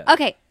comfy bed.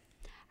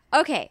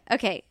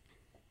 Okay.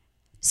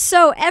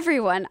 So,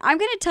 everyone, I'm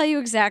going to tell you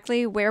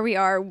exactly where we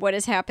are, what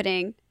is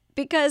happening,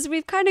 because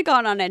we've kind of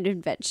gone on an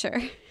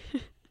adventure.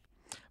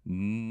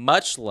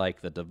 Much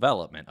like the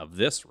development of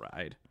this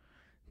ride,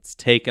 it's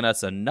taken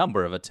us a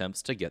number of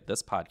attempts to get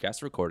this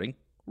podcast recording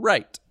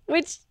right.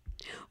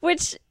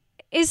 Which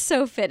is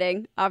so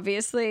fitting,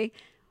 obviously.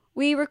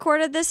 We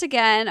recorded this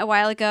again a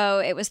while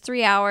ago. It was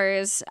 3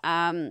 hours.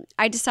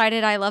 I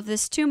decided I love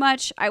this too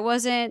much.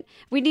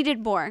 We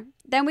needed more.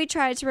 Then we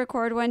tried to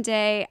record one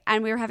day,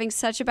 and we were having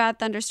such a bad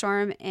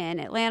thunderstorm in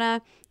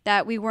Atlanta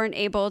that we weren't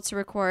able to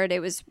record. It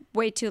was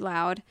way too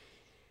loud.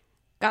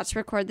 Got to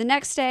record the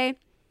next day.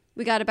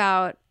 We got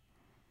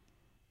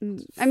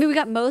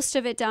most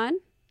of it done.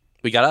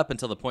 We got up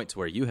until the point to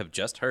where you have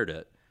just heard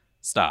it.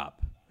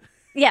 Stop.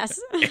 Yes.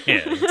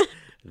 And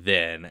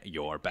then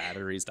your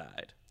batteries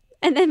died.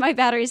 And then my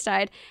batteries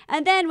died.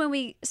 And then when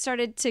we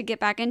started to get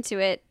back into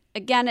it,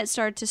 again, it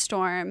started to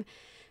storm.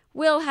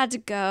 Will had to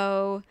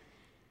go.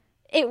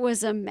 It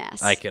was a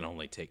mess. I can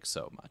only take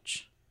so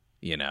much,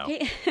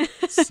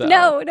 So.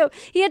 No.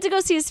 He had to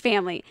go see his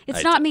family.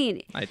 It's not did.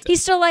 mean. I did. He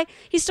still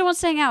wants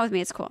to hang out with me.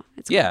 It's cool.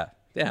 It's cool.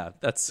 Yeah,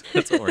 that's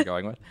what we're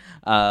going with.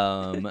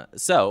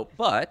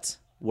 But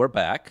we're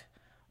back,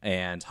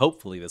 and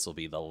hopefully this will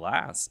be the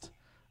last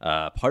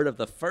part of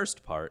the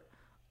first part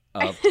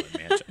of Haunted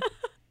Mansion.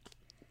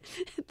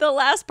 The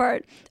last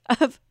part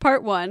of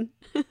part 1.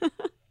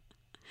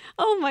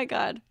 Oh my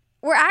God.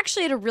 We're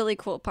actually at a really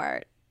cool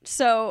part.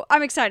 So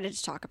I'm excited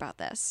to talk about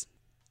this.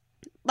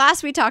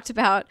 Last we talked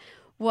about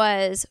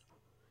was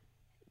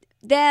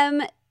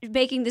them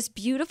making this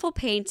beautiful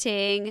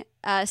painting.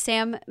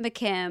 Sam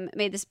McKim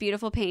made this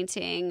beautiful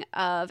painting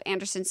of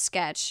Anderson's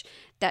sketch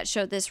that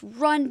showed this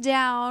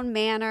rundown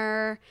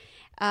manor,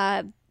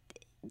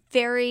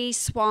 very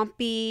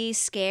swampy,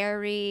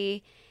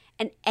 scary,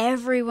 and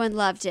everyone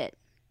loved it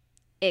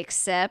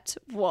except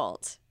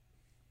Walt.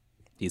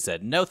 He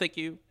said, "No, thank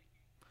you.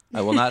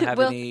 I will not have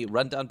any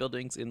rundown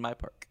buildings in my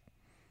park.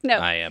 No,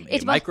 I am a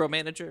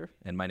micromanager,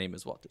 and my name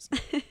is Walt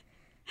Disney."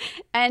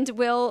 And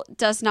Will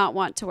does not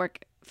want to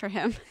work for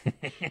him.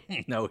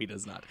 No, he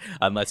does not.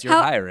 Unless you're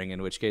hiring,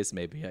 in which case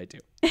maybe I do.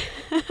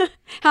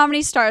 How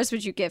many stars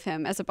would you give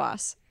him as a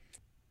boss?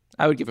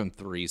 I would give him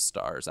 3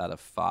 stars out of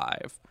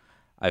 5.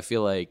 I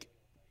feel like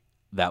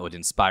that would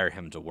inspire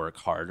him to work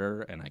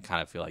harder, and I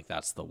kind of feel like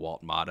that's the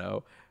Walt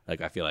motto.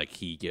 Like, I feel like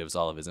he gives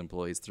all of his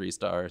employees 3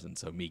 stars, and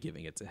so me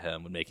giving it to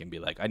him would make him be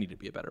like, I need to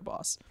be a better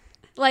boss.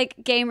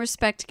 Like game,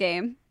 respect,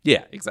 game.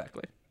 Yeah,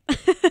 exactly.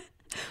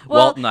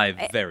 Well, Walt and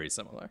I very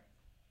similar.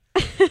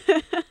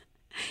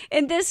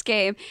 In this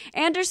game,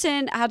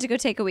 Anderson had to go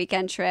take a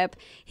weekend trip.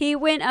 He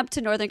went up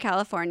to Northern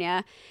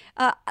California.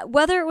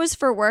 Whether it was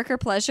for work or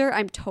pleasure,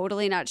 I'm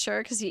totally not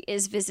sure because he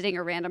is visiting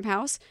a random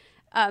house.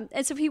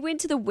 And so he went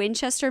to the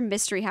Winchester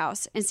Mystery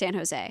House in San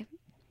Jose.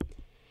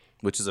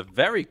 Which is a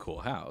very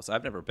cool house.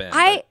 I've never been,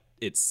 but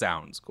it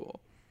sounds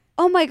cool.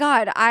 Oh my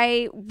God,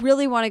 I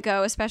really want to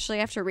go, especially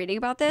after reading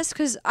about this,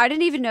 because I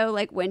didn't even know,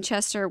 like,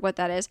 Winchester, what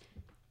that is.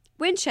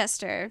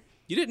 Winchester.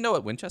 You didn't know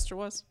what Winchester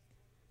was?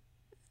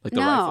 Like the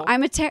No, rifle?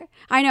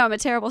 I'm a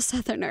terrible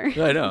Southerner.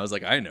 I know. I was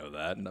like, I know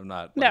that, and I'm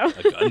not like,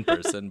 a gun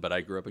person, but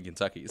I grew up in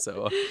Kentucky,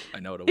 so I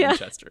know what a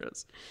Winchester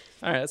is.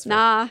 All right, that's fair.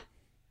 Nah,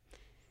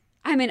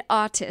 I'm an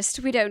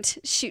artist. We don't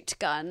shoot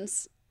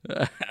guns.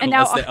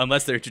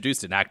 Unless they're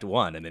introduced in Act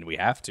 1, and then we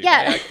have to.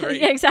 Yeah, Act 3.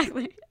 yeah,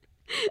 exactly.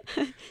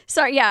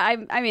 Sorry, yeah,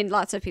 I mean,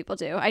 lots of people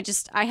do.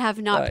 I have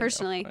not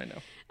personally. I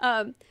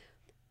know.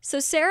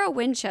 So Sarah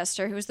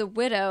Winchester, who was the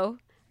widow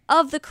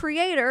of the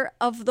creator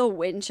of the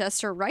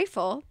Winchester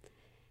rifle,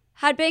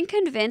 had been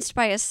convinced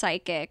by a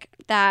psychic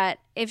that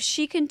if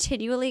she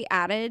continually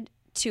added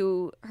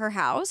to her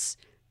house,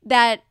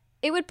 that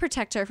it would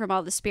protect her from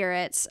all the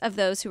spirits of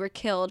those who were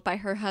killed by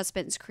her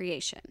husband's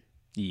creation.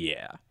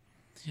 Yeah.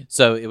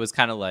 So it was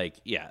kind of like,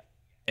 yeah.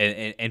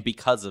 And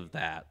because of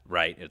that,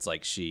 right, it's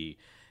like she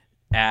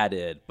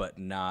added, but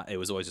not, it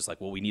was always just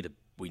like, well, we need to,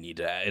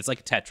 it's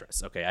like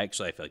Tetris. Okay,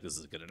 actually, I feel like this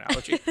is a good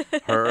analogy.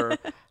 Her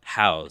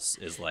house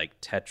is like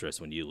Tetris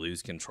when you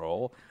lose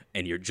control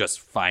and you're just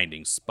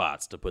finding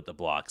spots to put the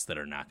blocks that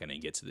are not going to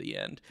get to the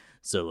end.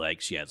 So, like,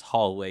 she has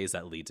hallways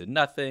that lead to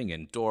nothing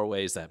and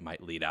doorways that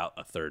might lead out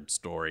a third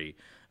story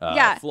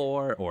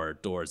floor, or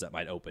doors that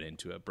might open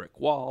into a brick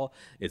wall.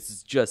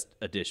 It's just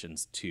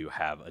additions to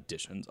have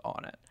additions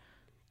on it.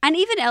 And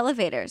even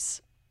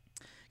elevators.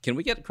 Can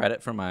we get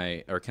credit for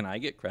can I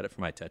get credit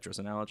for my Tetris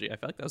analogy? I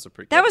feel like that was a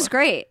pretty good That was one.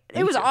 great.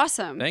 Thank It was you.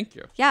 awesome. Thank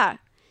you. Yeah.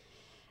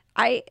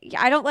 I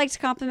don't like to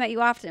compliment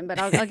you often, but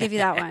I'll give you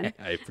that one.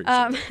 I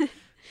appreciate it.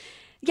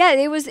 Yeah,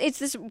 it's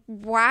this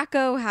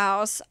wacko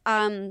house.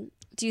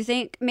 Do you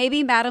think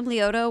maybe Madame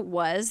Leota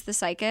was the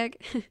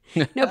psychic?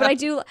 No, but I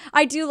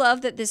do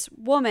love that this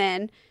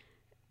woman,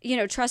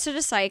 trusted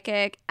a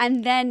psychic,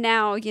 and then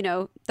now,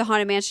 the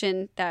Haunted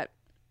Mansion that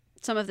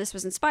some of this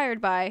was inspired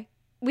by,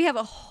 we have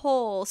a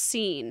whole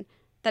scene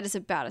that is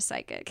about a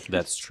psychic.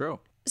 That's true.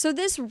 So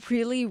this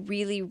really,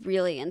 really,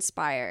 really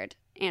inspired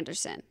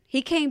Anderson.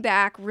 He came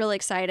back really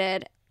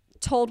excited,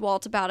 told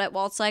Walt about it.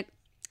 Walt's like,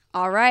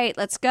 all right,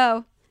 let's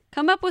go.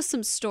 Come up with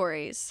some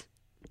stories.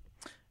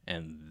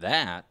 And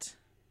that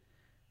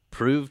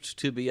proved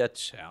to be a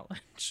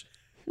challenge.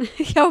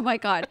 Oh my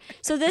God.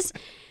 So this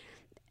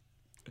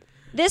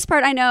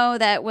part, I know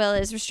that Will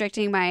is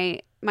restricting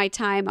my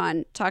time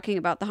on talking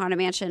about the Haunted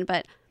Mansion,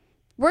 but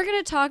we're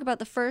going to talk about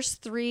the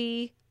first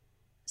 3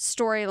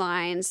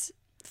 storylines.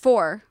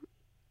 4.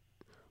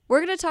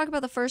 We're going to talk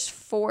about the first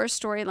 4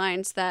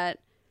 storylines that,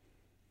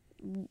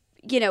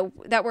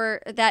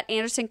 that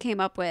Anderson came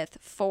up with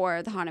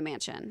for the Haunted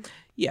Mansion.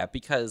 Yeah,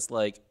 because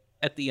like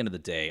at the end of the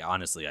day,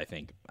 honestly, I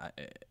think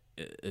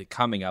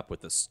coming up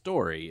with a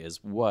story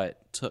is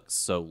what took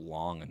so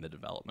long in the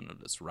development of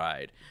this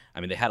ride. I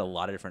mean, they had a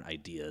lot of different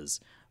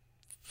ideas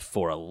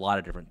for a lot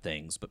of different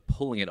things, but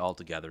pulling it all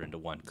together into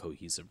one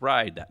cohesive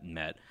ride that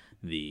met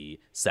the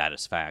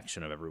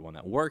satisfaction of everyone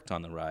that worked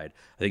on the ride,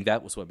 I think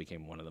that was what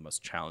became one of the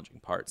most challenging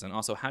parts. And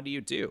also, how do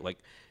you do? Like,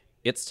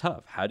 it's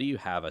tough. How do you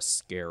have a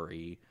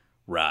scary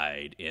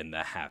ride in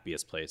the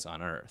happiest place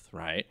on earth,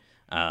 right?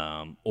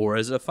 Or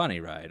is it a funny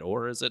ride?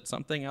 Or is it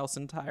something else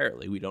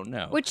entirely? We don't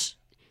know.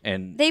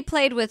 And they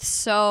played with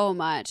so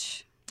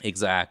much.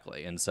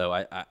 Exactly. And so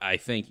I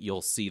think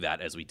you'll see that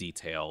as we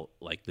detail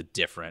like the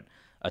different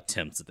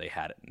attempts that they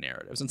had at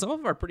narratives. And some of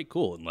them are pretty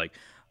cool and like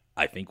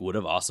I think would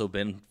have also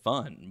been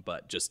fun,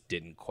 but just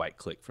didn't quite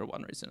click for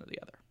one reason or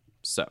the other.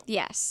 So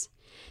yes.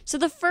 So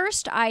the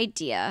first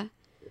idea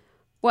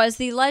was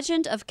the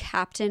legend of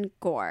Captain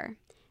Gore.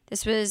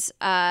 This was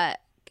Ken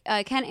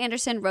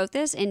Anderson wrote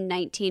this in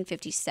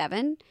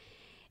 1957.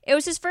 It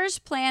was his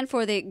first plan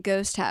for the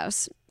ghost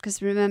house,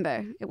 because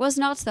remember, it was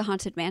not the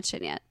Haunted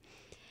Mansion yet.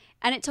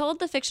 And it told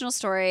the fictional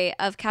story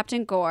of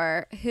Captain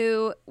Gore,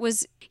 who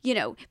was,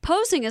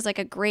 posing as like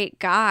a great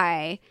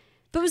guy,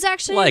 but was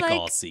actually like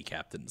all sea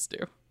captains do.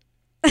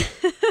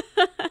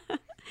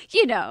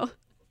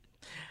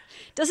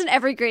 Doesn't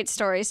every great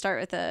story start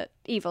with a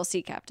evil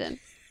sea captain?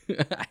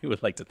 I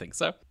would like to think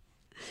so.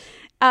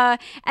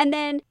 And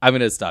then I'm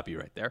going to stop you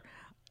right there.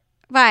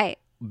 Right.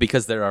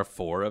 Because there are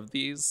 4 of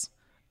these,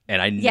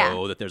 and I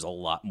know that there's a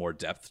lot more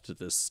depth to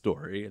this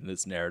story and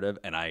this narrative,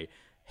 and I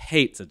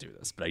hate to do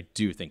this, but I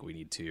do think we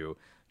need to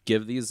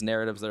give these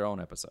narratives their own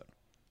episode.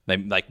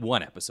 Like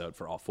one episode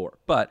for all 4.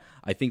 But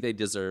I think they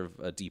deserve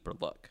a deeper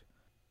look.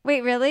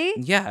 Wait, really?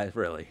 Yeah,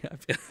 really.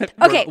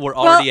 Okay. We're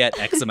already at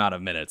X amount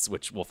of minutes,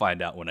 which we'll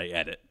find out when I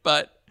edit.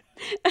 But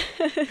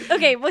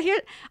okay, well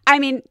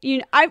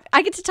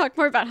I get to talk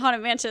more about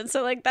Haunted Mansion,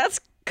 so like that's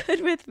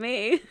good with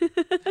me.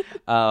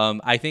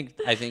 I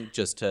think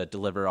just to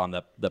deliver on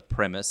the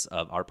premise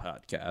of our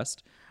podcast,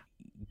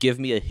 give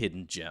me a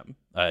hidden gem.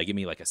 Give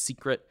me like a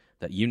secret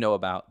that you know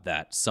about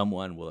that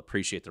someone will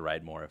appreciate the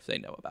ride more if they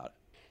know about it.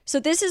 So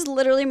this is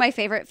literally my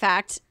favorite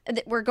fact.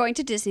 We're going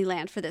to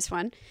Disneyland for this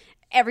one.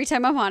 Every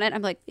time I'm on it,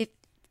 I'm like,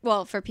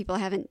 for people I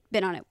haven't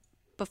been on it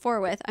before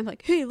with, I'm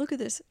like, hey, look at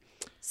this.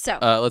 So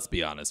let's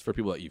be honest. For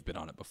people that you've been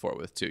on it before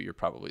with too, you're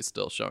probably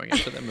still showing it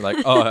to them. You're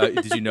like, oh,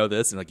 did you know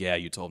this? And like, yeah,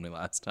 you told me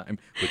last time,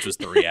 which was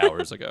 3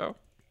 hours ago.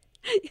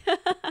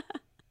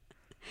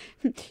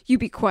 You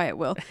be quiet,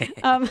 Will.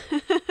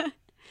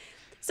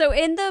 So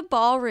in the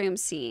ballroom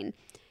scene,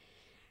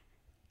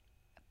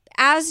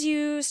 as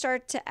you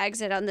start to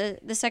exit on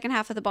the second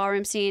half of the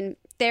ballroom scene,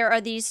 there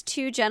are these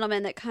 2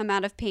 gentlemen that come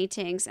out of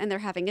paintings and they're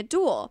having a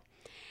duel,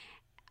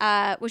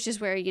 which is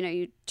where,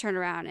 you turn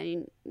around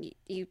and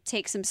you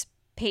take some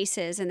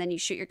paces and then you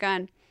shoot your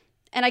gun.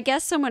 And I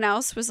guess someone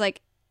else was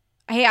like,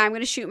 hey, I'm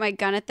going to shoot my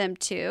gun at them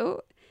too.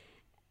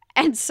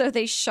 And so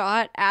they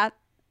shot at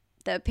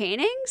the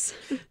paintings.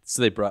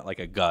 So they brought like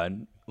a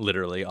gun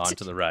literally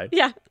onto the ride.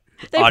 Yeah.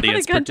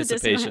 Audience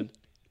participation.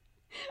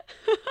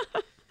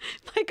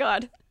 My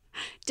God.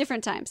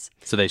 Different times.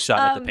 So they shot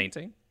at the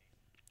painting?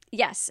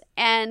 Yes.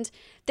 And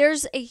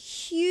there's a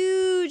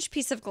huge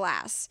piece of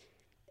glass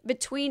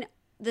between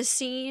the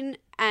scene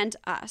and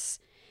us.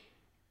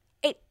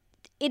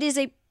 It is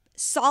a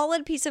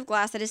solid piece of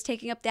glass that is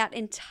taking up that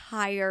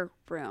entire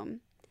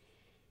room.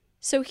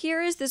 So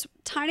here is this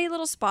tiny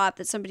little spot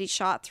that somebody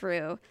shot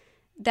through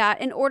that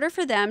in order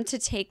for them to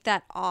take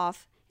that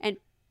off and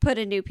put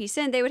a new piece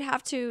in, they would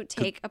have to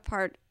take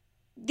apart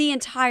the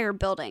entire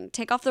building,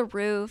 take off the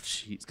roof.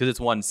 Jeez, because it's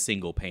one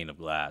single pane of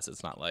glass.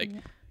 It's not like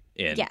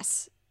in.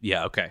 Yes.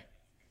 Yeah, okay.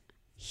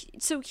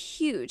 So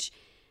huge.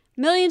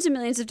 Millions and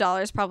millions of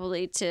dollars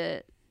probably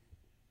to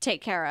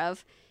take care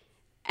of.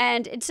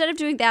 And instead of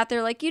doing that,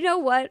 they're like, you know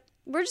what?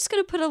 We're just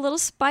going to put a little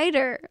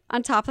spider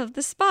on top of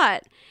the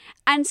spot.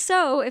 And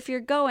so if you're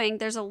going,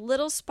 there's a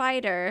little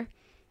spider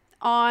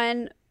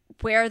on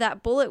where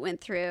that bullet went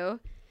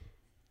through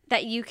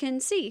that you can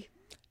see.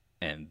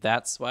 And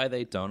that's why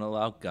they don't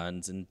allow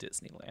guns in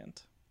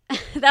Disneyland.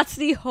 That's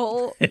the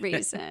whole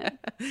reason.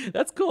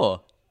 That's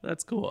cool.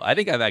 That's cool. I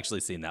think I've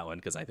actually seen that one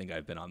because I think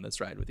I've been on this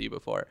ride with you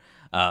before.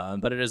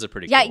 But it is a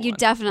pretty cool one. Yeah, you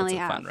definitely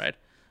have. It's a fun ride.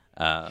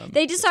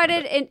 They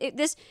decided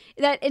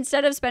that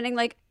instead of spending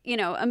like,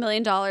 $1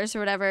 million or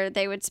whatever,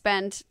 they would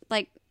spend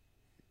like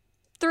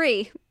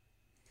 $3.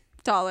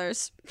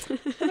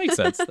 That makes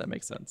sense. That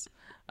makes sense.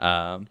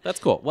 That's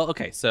cool. Well,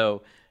 okay.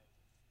 So,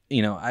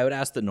 I would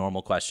ask the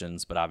normal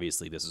questions, but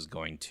obviously this is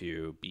going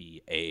to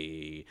be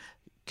a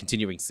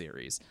continuing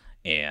series,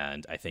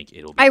 and I think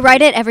it'll be I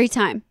write it every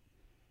time.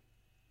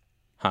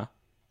 Huh?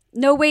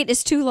 No wait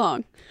is too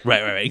long.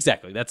 Right.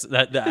 Exactly. That's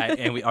that.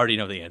 And we already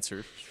know the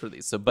answer for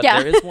these. So, but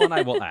Yeah. there is one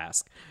I will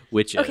ask,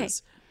 which Okay.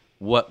 is,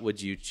 what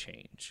would you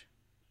change?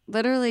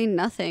 Literally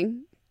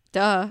nothing.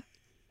 Duh.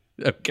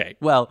 Okay.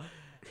 Well,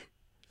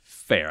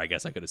 fair. I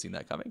guess I could have seen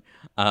that coming.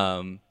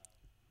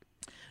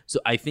 So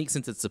I think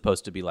since it's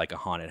supposed to be like a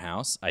haunted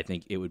house, I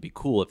think it would be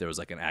cool if there was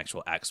like an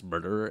actual axe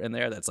murderer in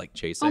there that's like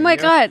chasing. Oh my you.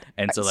 God.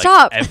 And so like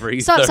Stop.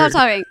 every Stop third...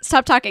 talking.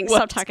 Stop talking. What?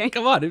 Stop talking.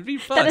 Come on, it'd be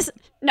fun. That is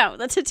no,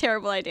 that's a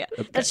terrible idea.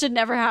 Okay. That should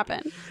never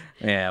happen.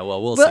 Yeah,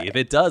 well, we'll Well- see if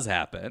it does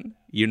happen.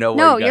 You know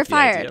where No, you got you're the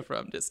fired. idea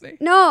from, Disney.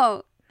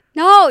 No,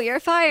 you're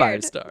fired.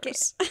 5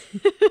 stars.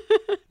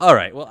 All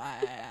right. Well,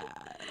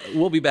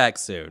 we'll be back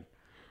soon.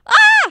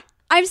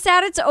 I'm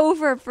sad it's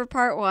over for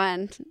part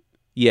 1.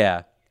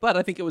 Yeah, but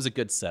I think it was a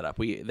good setup.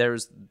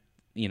 There's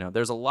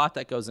a lot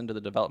that goes into the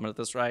development of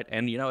this ride,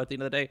 and at the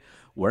end of the day,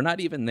 we're not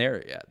even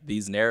there yet.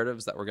 These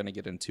narratives that we're going to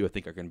get into, I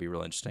think, are going to be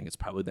real interesting. It's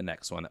probably the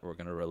next one that we're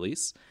going to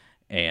release,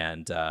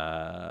 and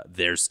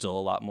there's still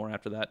a lot more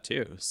after that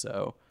too.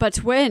 So, But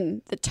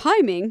when the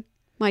timing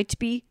might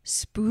be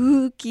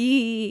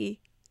spooky.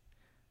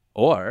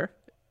 or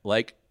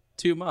like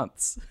 2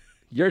 months,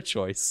 your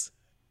choice.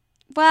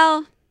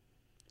 Well,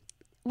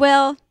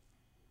 Will,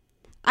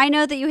 I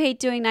know that you hate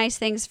doing nice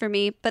things for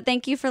me, but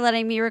thank you for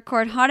letting me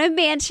record Haunted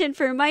Mansion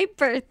for my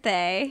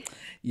birthday.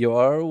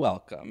 You're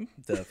welcome.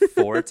 The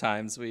 4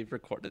 times we've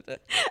recorded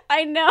it.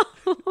 I know.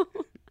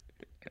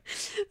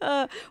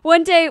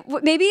 One day,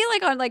 maybe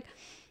like on like.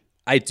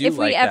 I do If we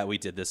like ev- that we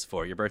did this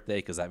for your birthday,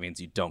 because that means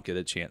you don't get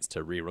a chance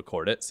to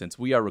re-record it, since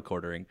we are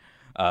recording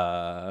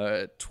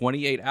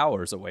 28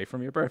 hours away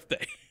from your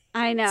birthday.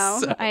 I know.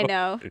 So- I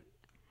know.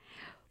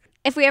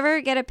 If we ever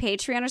get a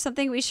Patreon or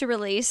something, we should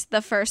release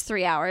the first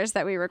 3 hours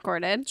that we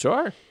recorded.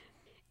 Sure.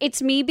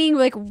 It's me being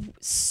like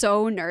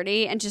so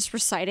nerdy and just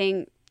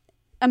reciting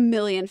a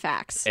million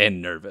facts.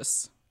 And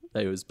nervous.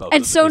 It was both.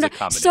 And It so was a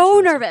combination so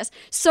of- nervous,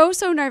 so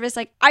nervous.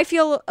 Like I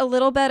feel a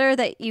little better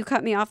that you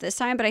cut me off this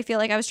time, but I feel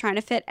like I was trying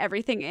to fit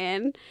everything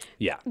in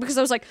Yeah. because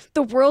I was like,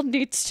 the world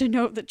needs to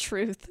know the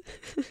truth,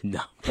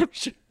 No, for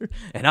sure.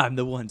 And I'm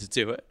the one to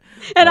do it.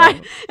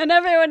 and and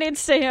everyone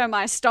needs to hear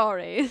my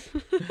story.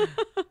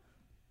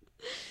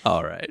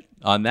 All right.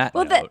 On that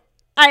Well, note,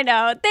 I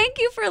know. Thank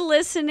you for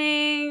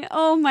listening.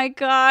 Oh my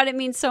God, it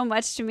means so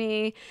much to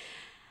me.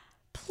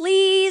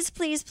 Please,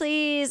 please,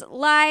 please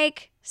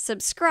like,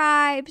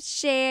 subscribe,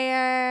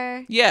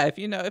 share. yeah, if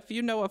you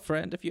know a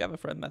friend, if you have a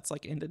friend that's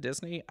like into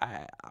Disney,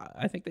 I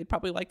think they'd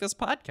probably like this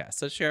podcast.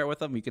 So share it with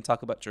them. You can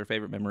talk about your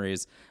favorite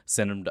memories,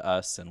 send them to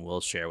us, and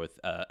we'll share with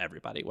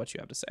everybody what you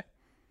have to say.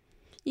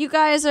 You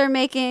guys are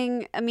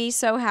making me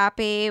so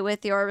happy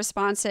with your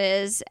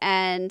responses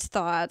and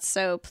thoughts,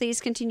 so please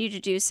continue to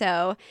do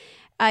so.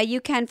 You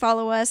can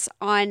follow us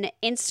on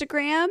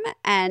Instagram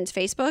and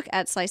Facebook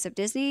at Slice of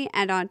Disney,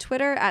 and on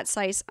Twitter at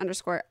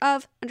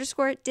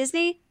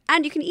slice_of_Disney.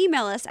 And you can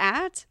email us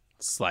at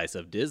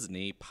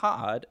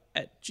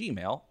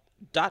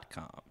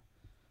sliceofdisneypod@gmail.com.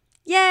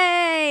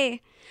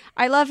 Yay!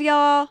 I love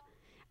y'all.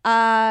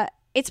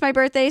 It's my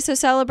birthday, so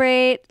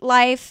celebrate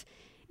life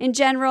in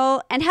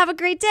general and have a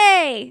great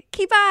day.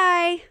 Okay,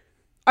 bye.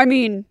 I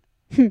mean,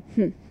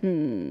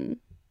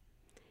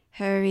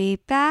 hurry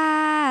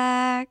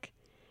back.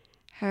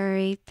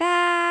 Hurry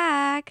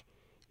back.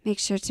 Make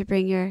sure to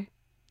bring your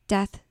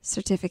death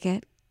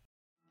certificate.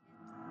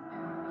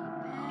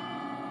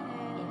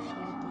 If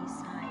you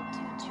decide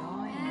to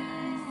join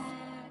us,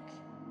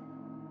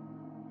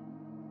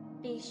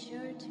 be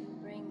sure to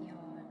bring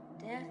your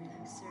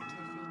death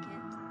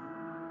certificate.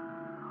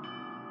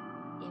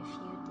 If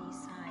you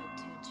decide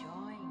to join